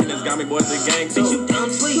 And it's got me boys the gang too. Bitch you dumb.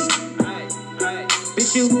 Sleep.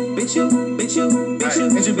 Bitch you.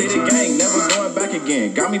 NGB the gang, never going back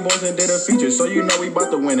again. Got me boys and did a feature, so you know we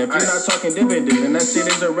about to win. If you're not talking dividends, then that shit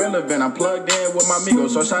is irrelevant. I'm plugged in with my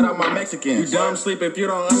amigos, so shout out my Mexicans. You dumb sleep if you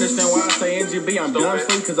don't understand why I say NGB. I'm dumb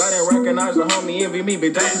sleep cause I didn't recognize the homie envy me.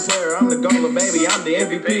 Big Johnson player, I'm the goalie, baby. I'm the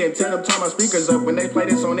MVP. And tell them turn my speakers up when they play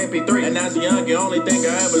this on MP3. And as a young, the only thing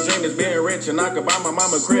I ever dreamed is being rich. And I could buy my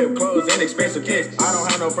mama crib, clothes, and expensive kicks. I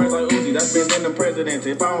don't have no friends like Uzi, that's been in the presidents.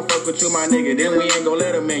 If I don't fuck with you, my nigga, then we ain't gon'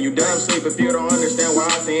 let him in. You dumb sleep if you don't understand why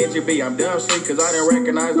I say NGB. I'm dumb sleep cause I didn't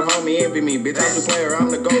recognize the homie envy me. Bitch, I'm the player, I'm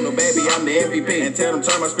the goalie, baby, I'm the MVP. And tell them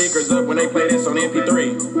turn my speakers up when they play this on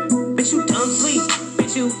MP3. Bitch you dumb sleep.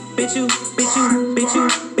 Bitch you dumb sleep. Bitch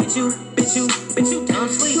you dumb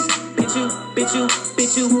sleep.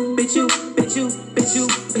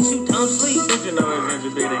 Did you know it's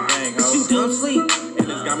NGB the gang, ho? Bitch you dumb sleep. And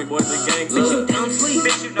it's got me boys the gang too. Bitch you dumb sleep.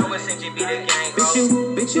 Bitch, you know it's NGB the gang, ho?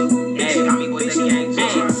 Bitch you.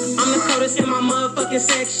 I'm the coldest in my motherfucking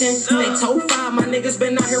section. They told 5, my niggas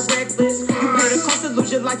been out here reckless. You pay the cost to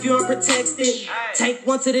lose your life, you unprotected. Take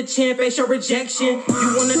one to the chin, face your rejection.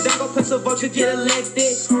 You wanna die, go place a vote, you get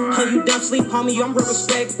elected. You dumb sleep, homie, I'm real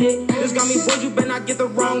respected. This got me boy, you better not get the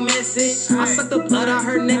wrong message. I suck the blood out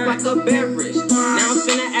her neck like a beverage. Now I'm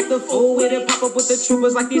finna act a fool with it. Pop up with the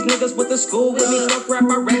troopers like these niggas with the school with me. Fuck rap,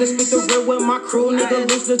 I'd rather speak the real with my crew. Nigga,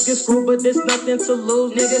 lose, let's get screwed, but there's nothing to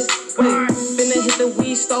lose, niggas. Wait, finna hit the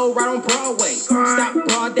weed store right on Broadway. Stop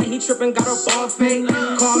broad that he trippin', got a ball fake.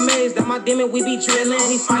 Call Maze, that my demon, we be drillin'.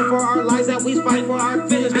 He fight for our lives, that we fight for our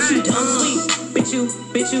feelings. Bitch, you dumb sleep. Bitch,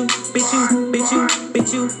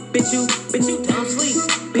 you dumb sleep.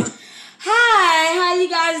 Hi, how you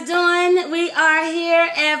guys doing? We are here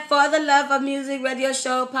at For the Love of Music Radio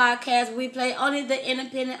Show podcast. We play only the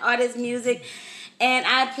independent artist music. And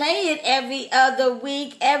I play it every other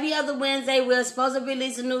week. Every other Wednesday, we're supposed to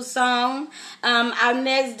release a new song. Our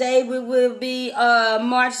next day, we will be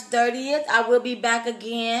March 30th. I will be back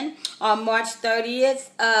again on March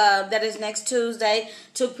 30th. That is next Tuesday,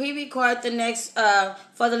 to pre-record the next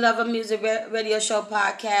For the Love of Music Radio Show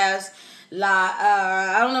podcast.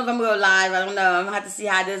 I don't know if I'm going to go live. I don't know. I'm going to have to see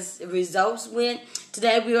how this results went.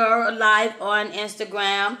 Today we are live on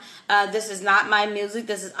Instagram. This is not my music.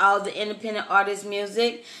 This is all the independent artist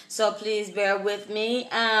music. So please bear with me.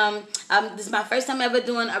 This is my first time ever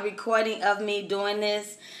doing a recording of me doing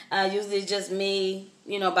this. Usually just me,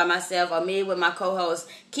 by myself, or me with my co-host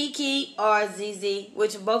Kiki or ZZ,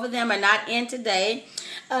 which both of them are not in today.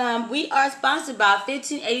 We are sponsored by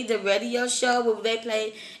 1580 The Radio Show, where they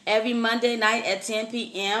play every Monday night at 10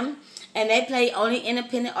 p.m. And they play only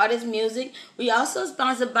independent artist music. We also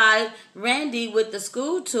sponsored by Randy with the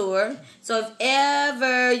school tour. So if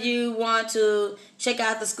ever you want to check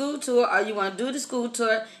out the school tour or you want to do the school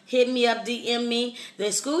tour, hit me up, DM me.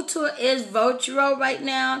 The school tour is virtual right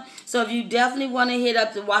now. So if you definitely want to hit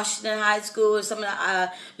up the Washington High School or some of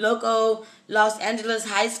the local Los Angeles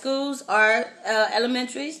high schools or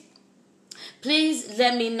elementaries, please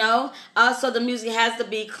let me know. Also, the music has to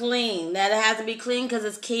be clean. That it has to be clean because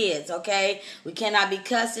it's kids, okay? We cannot be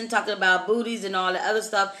cussing, talking about booties and all the other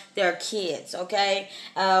stuff. They're kids, okay?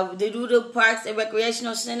 They do the Parks and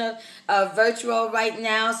Recreational Center virtual right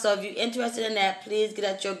now. So if you're interested in that, please get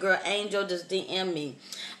at your girl Angel. Just DM me.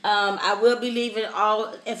 I will be leaving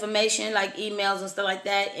all information like emails and stuff like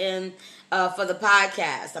that in for the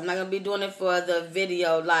podcast. I'm not going to be doing it for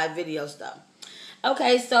the live video stuff.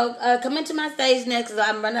 Okay, so coming to my stage next, because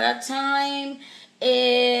I'm running out of time,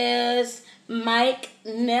 is Mike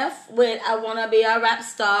Neff with I Wanna Be a Rap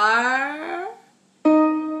Star.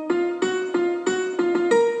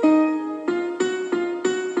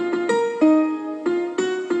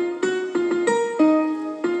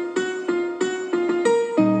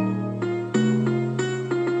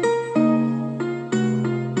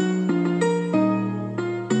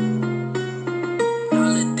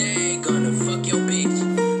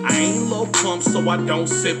 So I don't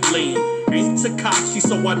sip lean. Ain't Takashi,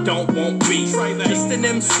 so I don't want beef. Just an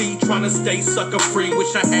MC trying to stay sucker free.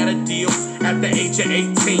 Wish I had a deal at the age of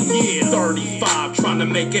 18. Yeah, 35 trying to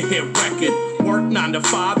make a hit record. Work 9 to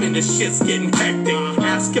 5 and the shit's getting hectic.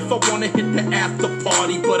 Ask if I wanna hit the after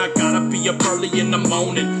party, but I gotta be up early in the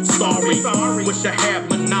morning. Sorry. Wish I had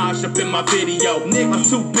Minaj up in my video. Nick, I'm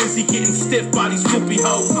too busy getting stiff by these groupie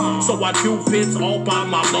hoes. So I do bits all by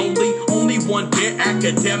my lonely. Only one bit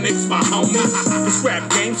academics, my homies. This rap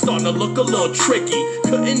game starting to look a little tricky.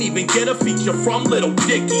 Couldn't even get a feature from Little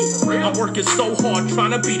Dicky. I'm working so hard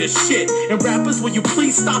trying to be the shit. And rappers, will you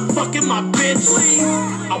please stop fucking my bitch?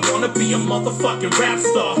 I wanna be a motherfucking rap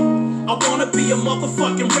star. I wanna be a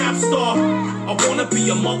motherfucking rap star. I wanna be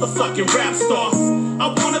a motherfucking rap star.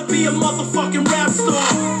 I wanna be a motherfucking rap star.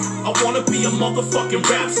 I wanna be a motherfucking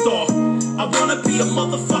rap star. I wanna be a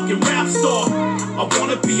motherfucking rap star. I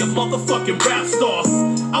wanna be a motherfucking rap star.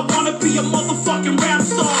 I wanna be a motherfucking rap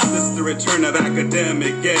star. This is the return of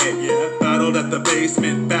academic gay. Battled at the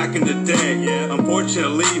basement back in the day.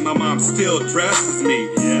 Unfortunately, my mom still dresses me.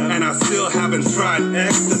 And I still haven't tried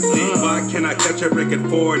ecstasy. Why can't I catch a break at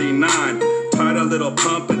 49? Tried a little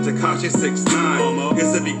pump in Tekashi 6ix9ine.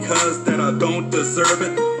 Is it because that I don't deserve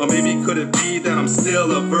it? Or maybe could it be that I'm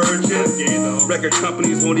still a virgin? Record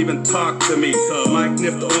companies won't even talk to me. Mike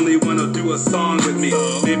Niff the only one who'll do a song with me.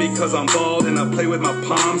 Maybe because I'm bald and I play with my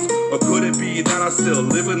palms. Or could it be that I still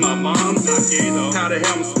live with my mom? How the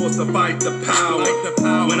hell am I supposed to fight the power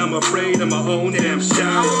when I'm afraid of my own damn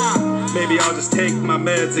shower? Maybe I'll just take my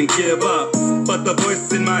meds and give up. But the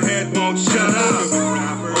voice in my head won't shut up.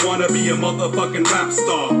 I wanna be a motherfucking rap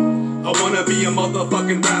star. I wanna be a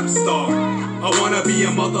motherfucking rap star. I wanna be a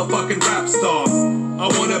motherfucking rap star. I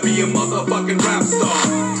wanna be a motherfucking rap star.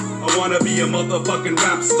 I wanna be a motherfucking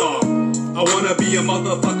rap star. I wanna be a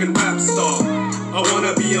motherfucking rap star. I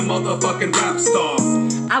wanna be a motherfucking rap star.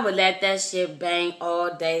 I would let that shit bang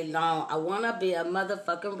all day long. I wanna be a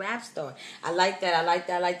motherfucking rap star. I like that. I like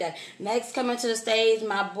that. I like that. Next, coming to the stage,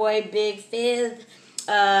 my boy Big Fizz.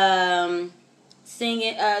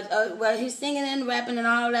 Singing, well, he's singing and rapping and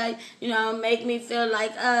all that, make me feel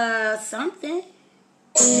like, something.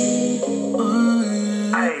 Hey, she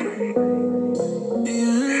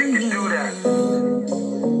can do that.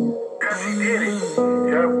 Girl, she did it.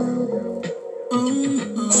 Yep.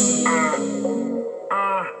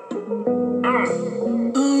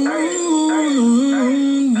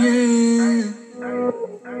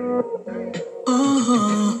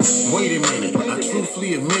 Wait a minute, I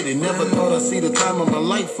truthfully admit it. Never thought I'd see the time of my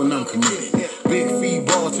life when I'm committed. Big fee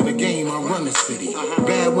ball to the game, I run the city.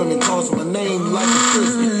 Bad women calls my name like a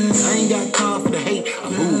frisbee. I ain't got time for the hate, I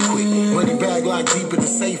move quick. Money bag locked deep in the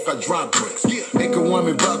safe, I drop bricks. Make a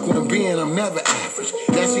woman buck when I'm being, I'm never average.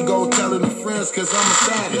 That she go telling her friends cause I'm a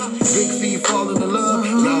savage. Big fee falling in love,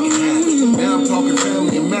 y'all can have it. Now I'm talking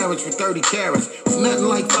family and marriage. marriage for 30 carats. It's nothing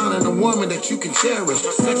like finding a woman that you can cherish.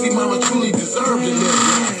 Sexy mama truly deserved to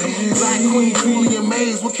live. Black queen, truly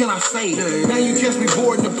amazed, what can I say? Now you catch me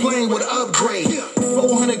boarding the plane with an upgrade.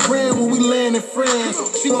 400 grand when we land in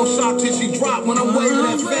France. She gon' shop till she drop when I'm waving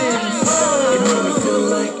at fans. You make me feel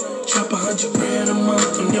like drop 100 grand a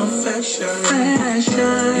month on your fashion.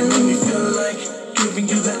 You make me feel like giving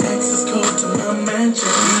you the access code to my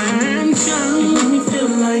mansion. You make me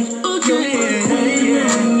feel like you're my queen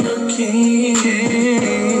and your king.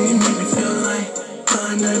 You make me feel like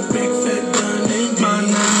buying that big fat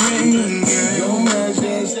diamond ring. Your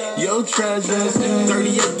measures, your treasures.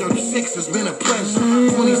 38, 36 has been a pleasure.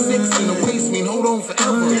 26 in the waist mean hold on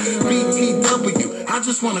forever. BTW, I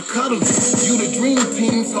just wanna cuddle you. You the dream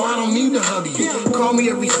team, so I don't need to huddle you. Call me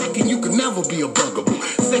every second, you could never be a bugaboo.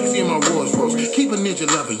 Sexy in my Rolls Royce, keep a ninja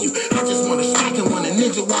loving you. I just wanna strike it when a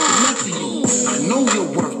ninja walking next to you. I know your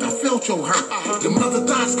worth, I felt your hurt. The mother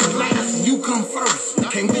thoughts can last, and you come first.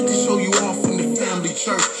 Can't wait to show you off in the family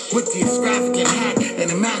church with the extravagant hat and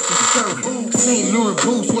the matching shirt. St. Laurent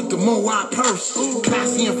boots with the Moab purse.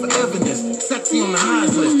 Classy and foreverness, sexy on the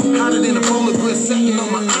highs list. Hotter than a bowl of grits setting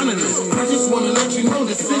on my honor list. I just wanna let you know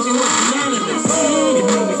the decision was unanimous. You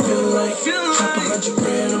make me feel like drop 100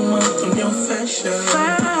 grand a month on your fashion.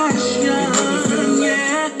 You make me feel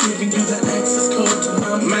like giving you the access code to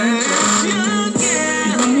my mansion.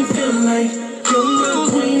 You make me feel like you're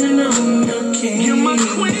my queen and I'm your king. You're my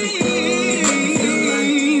queen.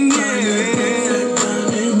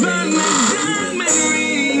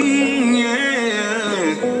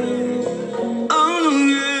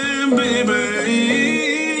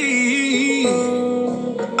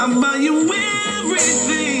 I buy you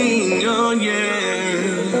everything, oh yeah.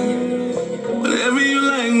 Whatever you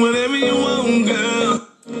like, whatever you want, girl.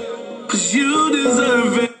 'Cause you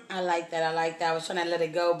deserve it. I like that. I like that. I was trying to let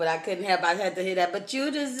it go, but I couldn't help. I had to hear that. But you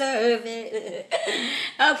deserve it.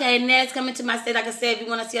 Okay, next, coming to my state. Like I said, if you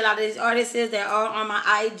want to see a lot of these artists, they're all on my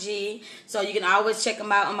IG. So you can always check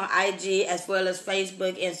them out on my IG, as well as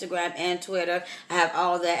Facebook, Instagram, and Twitter. I have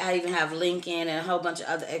all that. I even have LinkedIn and a whole bunch of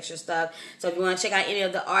other extra stuff. So if you want to check out any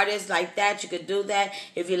of the artists like that, you could do that.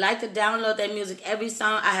 If you like to download their music, every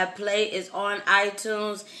song I have played is on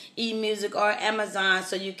iTunes, eMusic, or Amazon.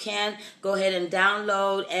 So you can go ahead and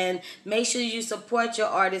download, and make sure you support your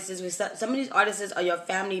artists. Some of these artists are your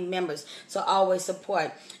family members, so always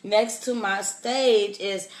support. Next to my stage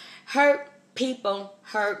is Hurt People,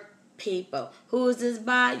 Hurt People. Who is this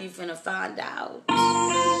by? You finna find out.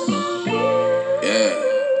 Yeah.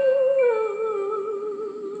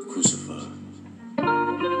 Crucified.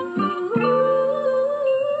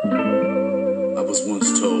 I was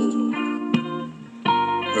once told,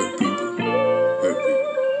 hurt people, hurt people.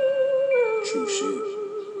 True shit.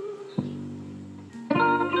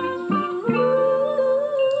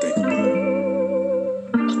 Think about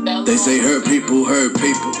it. They say hurt people,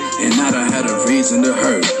 and I done had a reason to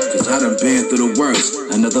hurt. Cause I done been through the worst.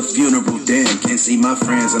 Another funeral, damn, can't see my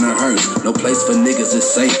friends in a hearse. No place for niggas is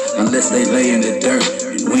safe unless they lay in the dirt.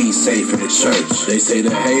 And we ain't safe in the church. They say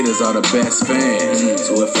the haters are the best fans.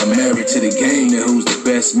 So if I'm married to the game, then who's the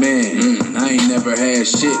best man? I ain't never had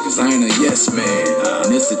shit, cause I ain't a yes man.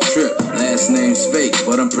 And it's a trip, last name's fake,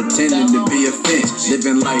 but I'm pretending to be a finch.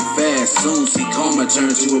 Living life fast, soon see karma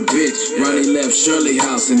turn to a bitch. Ronnie left Shirley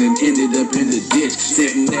house and then ended up in the ditch.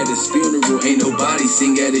 Sitting at his funeral, ain't nobody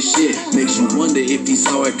sing at his shit. Makes you wonder if he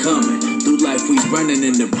saw it coming. Through life we running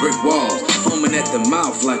into brick walls, foaming at the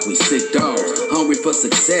mouth like we sick dogs. Hungry for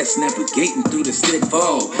success, navigating through the slick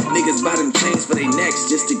fog. Niggas buy them chains for their necks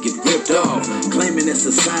just to get ripped off. Claiming it's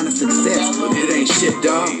a sign of success, but it ain't shit,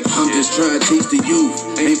 dog. I'm just trying to teach the youth,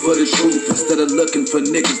 aim for the truth. Instead of looking for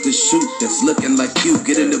niggas to shoot that's looking like you.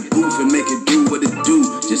 Get in the booth and make it do what it do.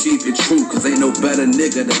 Just keep it true, cause ain't no better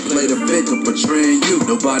nigga to play the figure portraying you.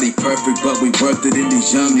 Nobody perfect, but we worth it in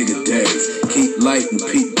these young nigga days. Keep light and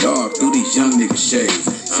peep dark through these young nigga shades.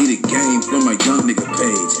 See the game from a young nigga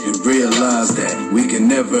page and realize that we can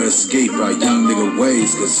never escape our young nigga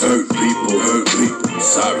ways. Cause hurt people, hurt people.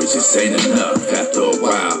 Sorry, just ain't enough. After a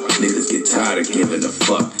while, niggas get tired of giving a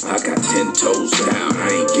fuck. I got 10 toes down, I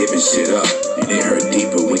ain't giving shit up. And it hurt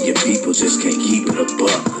deeper when your people just can't keep it a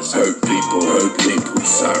buck. Hurt people, hurt people.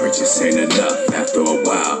 Sorry, just ain't enough. After a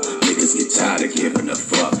while, niggas get tired of giving a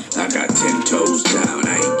fuck. I got 10 toes down,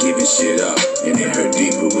 I ain't giving shit up. And it hurt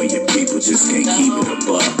deeper when your people just can't keep it a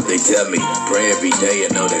buck. They tell me, pray every day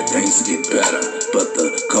and know that things get better. But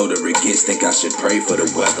the colder it gets, think I should pray for the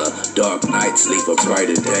weather. Dark nights leave a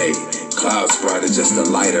brighter day. Clouds brighter, just a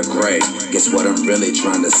lighter gray. Guess what I'm really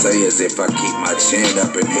trying to say is if I keep my chin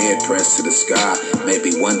up and head pressed to the sky,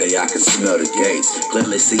 maybe one day I can smell the gates.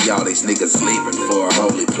 Clearly see all these niggas leaving for a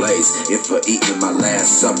holy place. If for eating my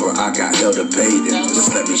last supper I got hell to pay, then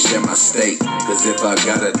just let me share my steak. Cause if I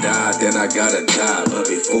gotta die, then I gotta die. But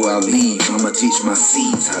before I leave, I'ma teach my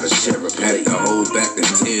seeds how to share a patty. To hold back the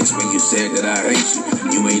tears when you said that I hate you.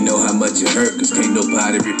 You ain't know how much it hurt, cause can't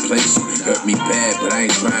nobody replace you. Hurt me bad, but I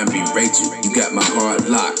ain't trying to berate you. You got my heart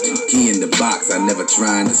locked, key in the box, I never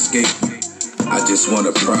try and escape you. I just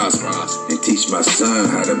wanna prosper and teach my son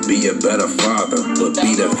how to be a better father, but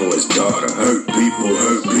be there for his daughter. Hurt people,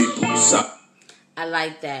 stop. I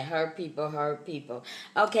like that. Hurt people.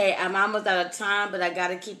 Okay, I'm almost out of time, but I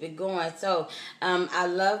gotta keep it going. So, I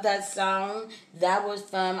love that song. That was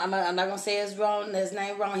from, I'm not gonna say his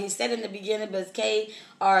name wrong. He said in the beginning, but it's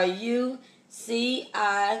K-R-U-C-I.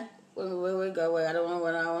 Where we go? I don't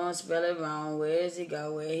want to spell it wrong. Where is he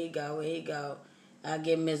go? Where he go? I'll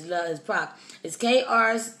give him his love, his prop. It's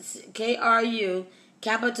K-R-U,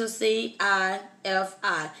 capital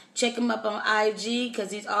C-I-F-I. Check him up on IG,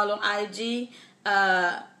 because he's all on IG.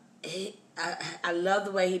 I love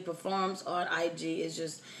the way he performs on IG. It's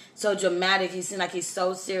just so dramatic. He seems like he's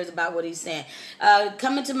so serious about what he's saying.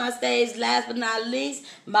 Coming to my stage, last but not least,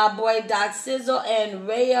 my boy Doc Sizzle and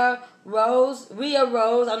Rhea Rose. I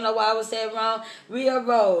don't know why I would say it wrong. Rhea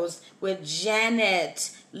Rose with Janet.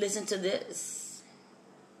 Listen to this.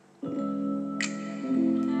 You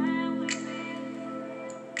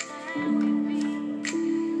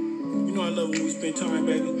know I love when we spend time,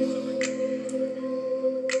 baby.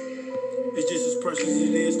 It's just as precious as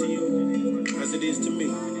it is to you, as it is to me.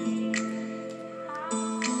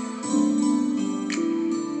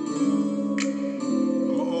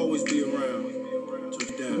 I'ma always be around till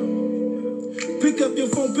you're down. Pick up your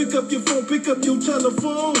phone, pick up your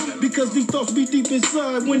telephone. Because these thoughts be deep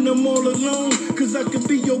inside when I'm all alone. Cause I could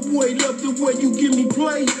be your boy, love the way you give me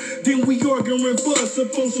play. Then we argue and fuss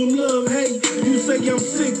up on some love, hate. You say I'm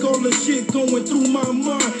sick, all the shit going through my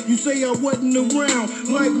mind. You say I wasn't around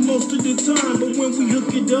like most of the time. But when we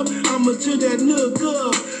hook it up, I'ma tear that nook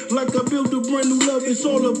up. Like I built a brand new love, it's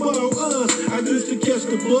all about us. I used to catch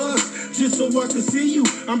the bus just so I could see you.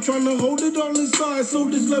 I'm trying to hold it all inside so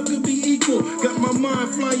this love could be equal. Got my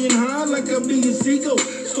mind flying high like I be a seagull.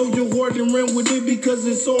 Stole your heart and ran with it because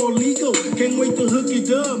it's all legal. Can't wait to hook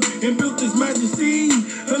it up and build this majesty.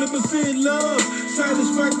 100% love,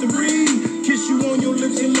 satisfactory. Kiss you on your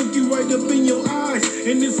lips and look you right up in your eyes.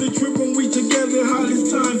 And it's a trip when we together, how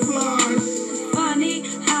this time flies. Funny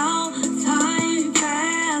how time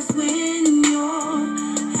passes when you're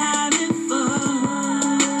having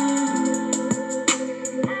fun.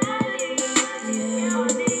 Yeah.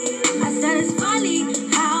 I said it's funny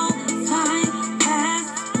how time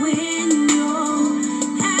passes when you're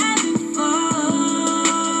having fun.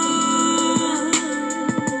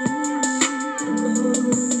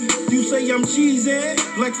 You say I'm cheesy,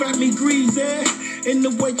 like Fat Me Greasy. In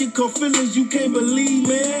the way you call feelings, you can't believe,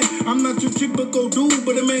 man. I'm not your typical dude,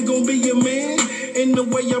 but a man gon' be your man. In the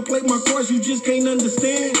way I play my cards, you just can't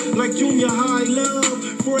understand. Like junior high love,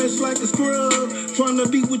 fresh like a scrub. Trying to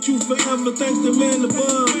be with you forever, thanks to man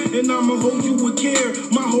above. And I'ma hold you with care,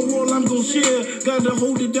 my whole world I'm gon' share. Gotta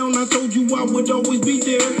hold it down, I told you I would always be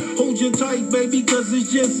there. Hold you tight, baby, cause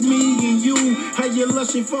it's just me and you. How you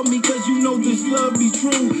lushin' for me, cause you know this love be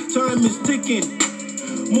true. Time is ticking.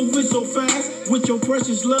 Moving so fast with your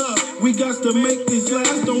precious love. We got to make this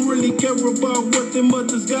last. Don't really care about what them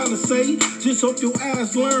mothers gotta say. Just hope your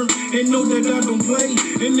eyes learn and know that I don't play.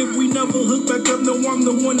 And if we never hook back up, no, I'm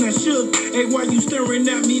the one that shook. Hey, why you staring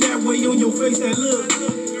at me that way on your face that look?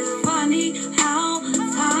 Funny how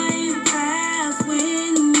time passes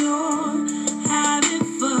when you're having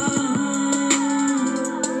fun.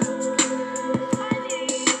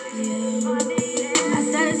 Yeah. I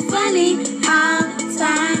said it's funny how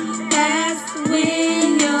time passes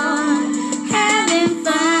when you're having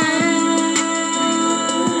fun.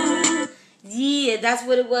 Yeah, that's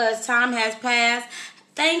what it was. Time has passed.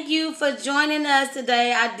 Thank you for joining us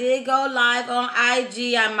today. I did go live on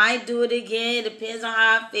IG. I might do it again. It depends on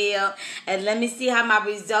how I feel. And let me see how my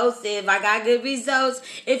results is. If I got good results.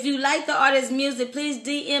 If you like the artist's music, please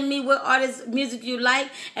DM me what artist's music you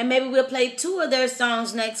like. And maybe we'll play 2 of their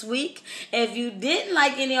songs next week. If you didn't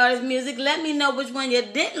like any artist's music, let me know which one you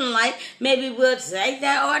didn't like. Maybe we'll take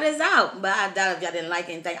that artist out. But I doubt if y'all didn't like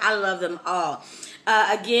anything. I love them all.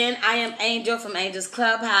 Again, I am Angel from Angel's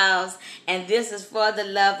Clubhouse, and this is for the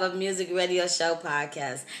Love of Music Radio Show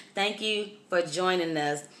podcast. Thank you for joining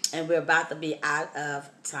us, and we're about to be out of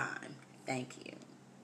time. Thank you.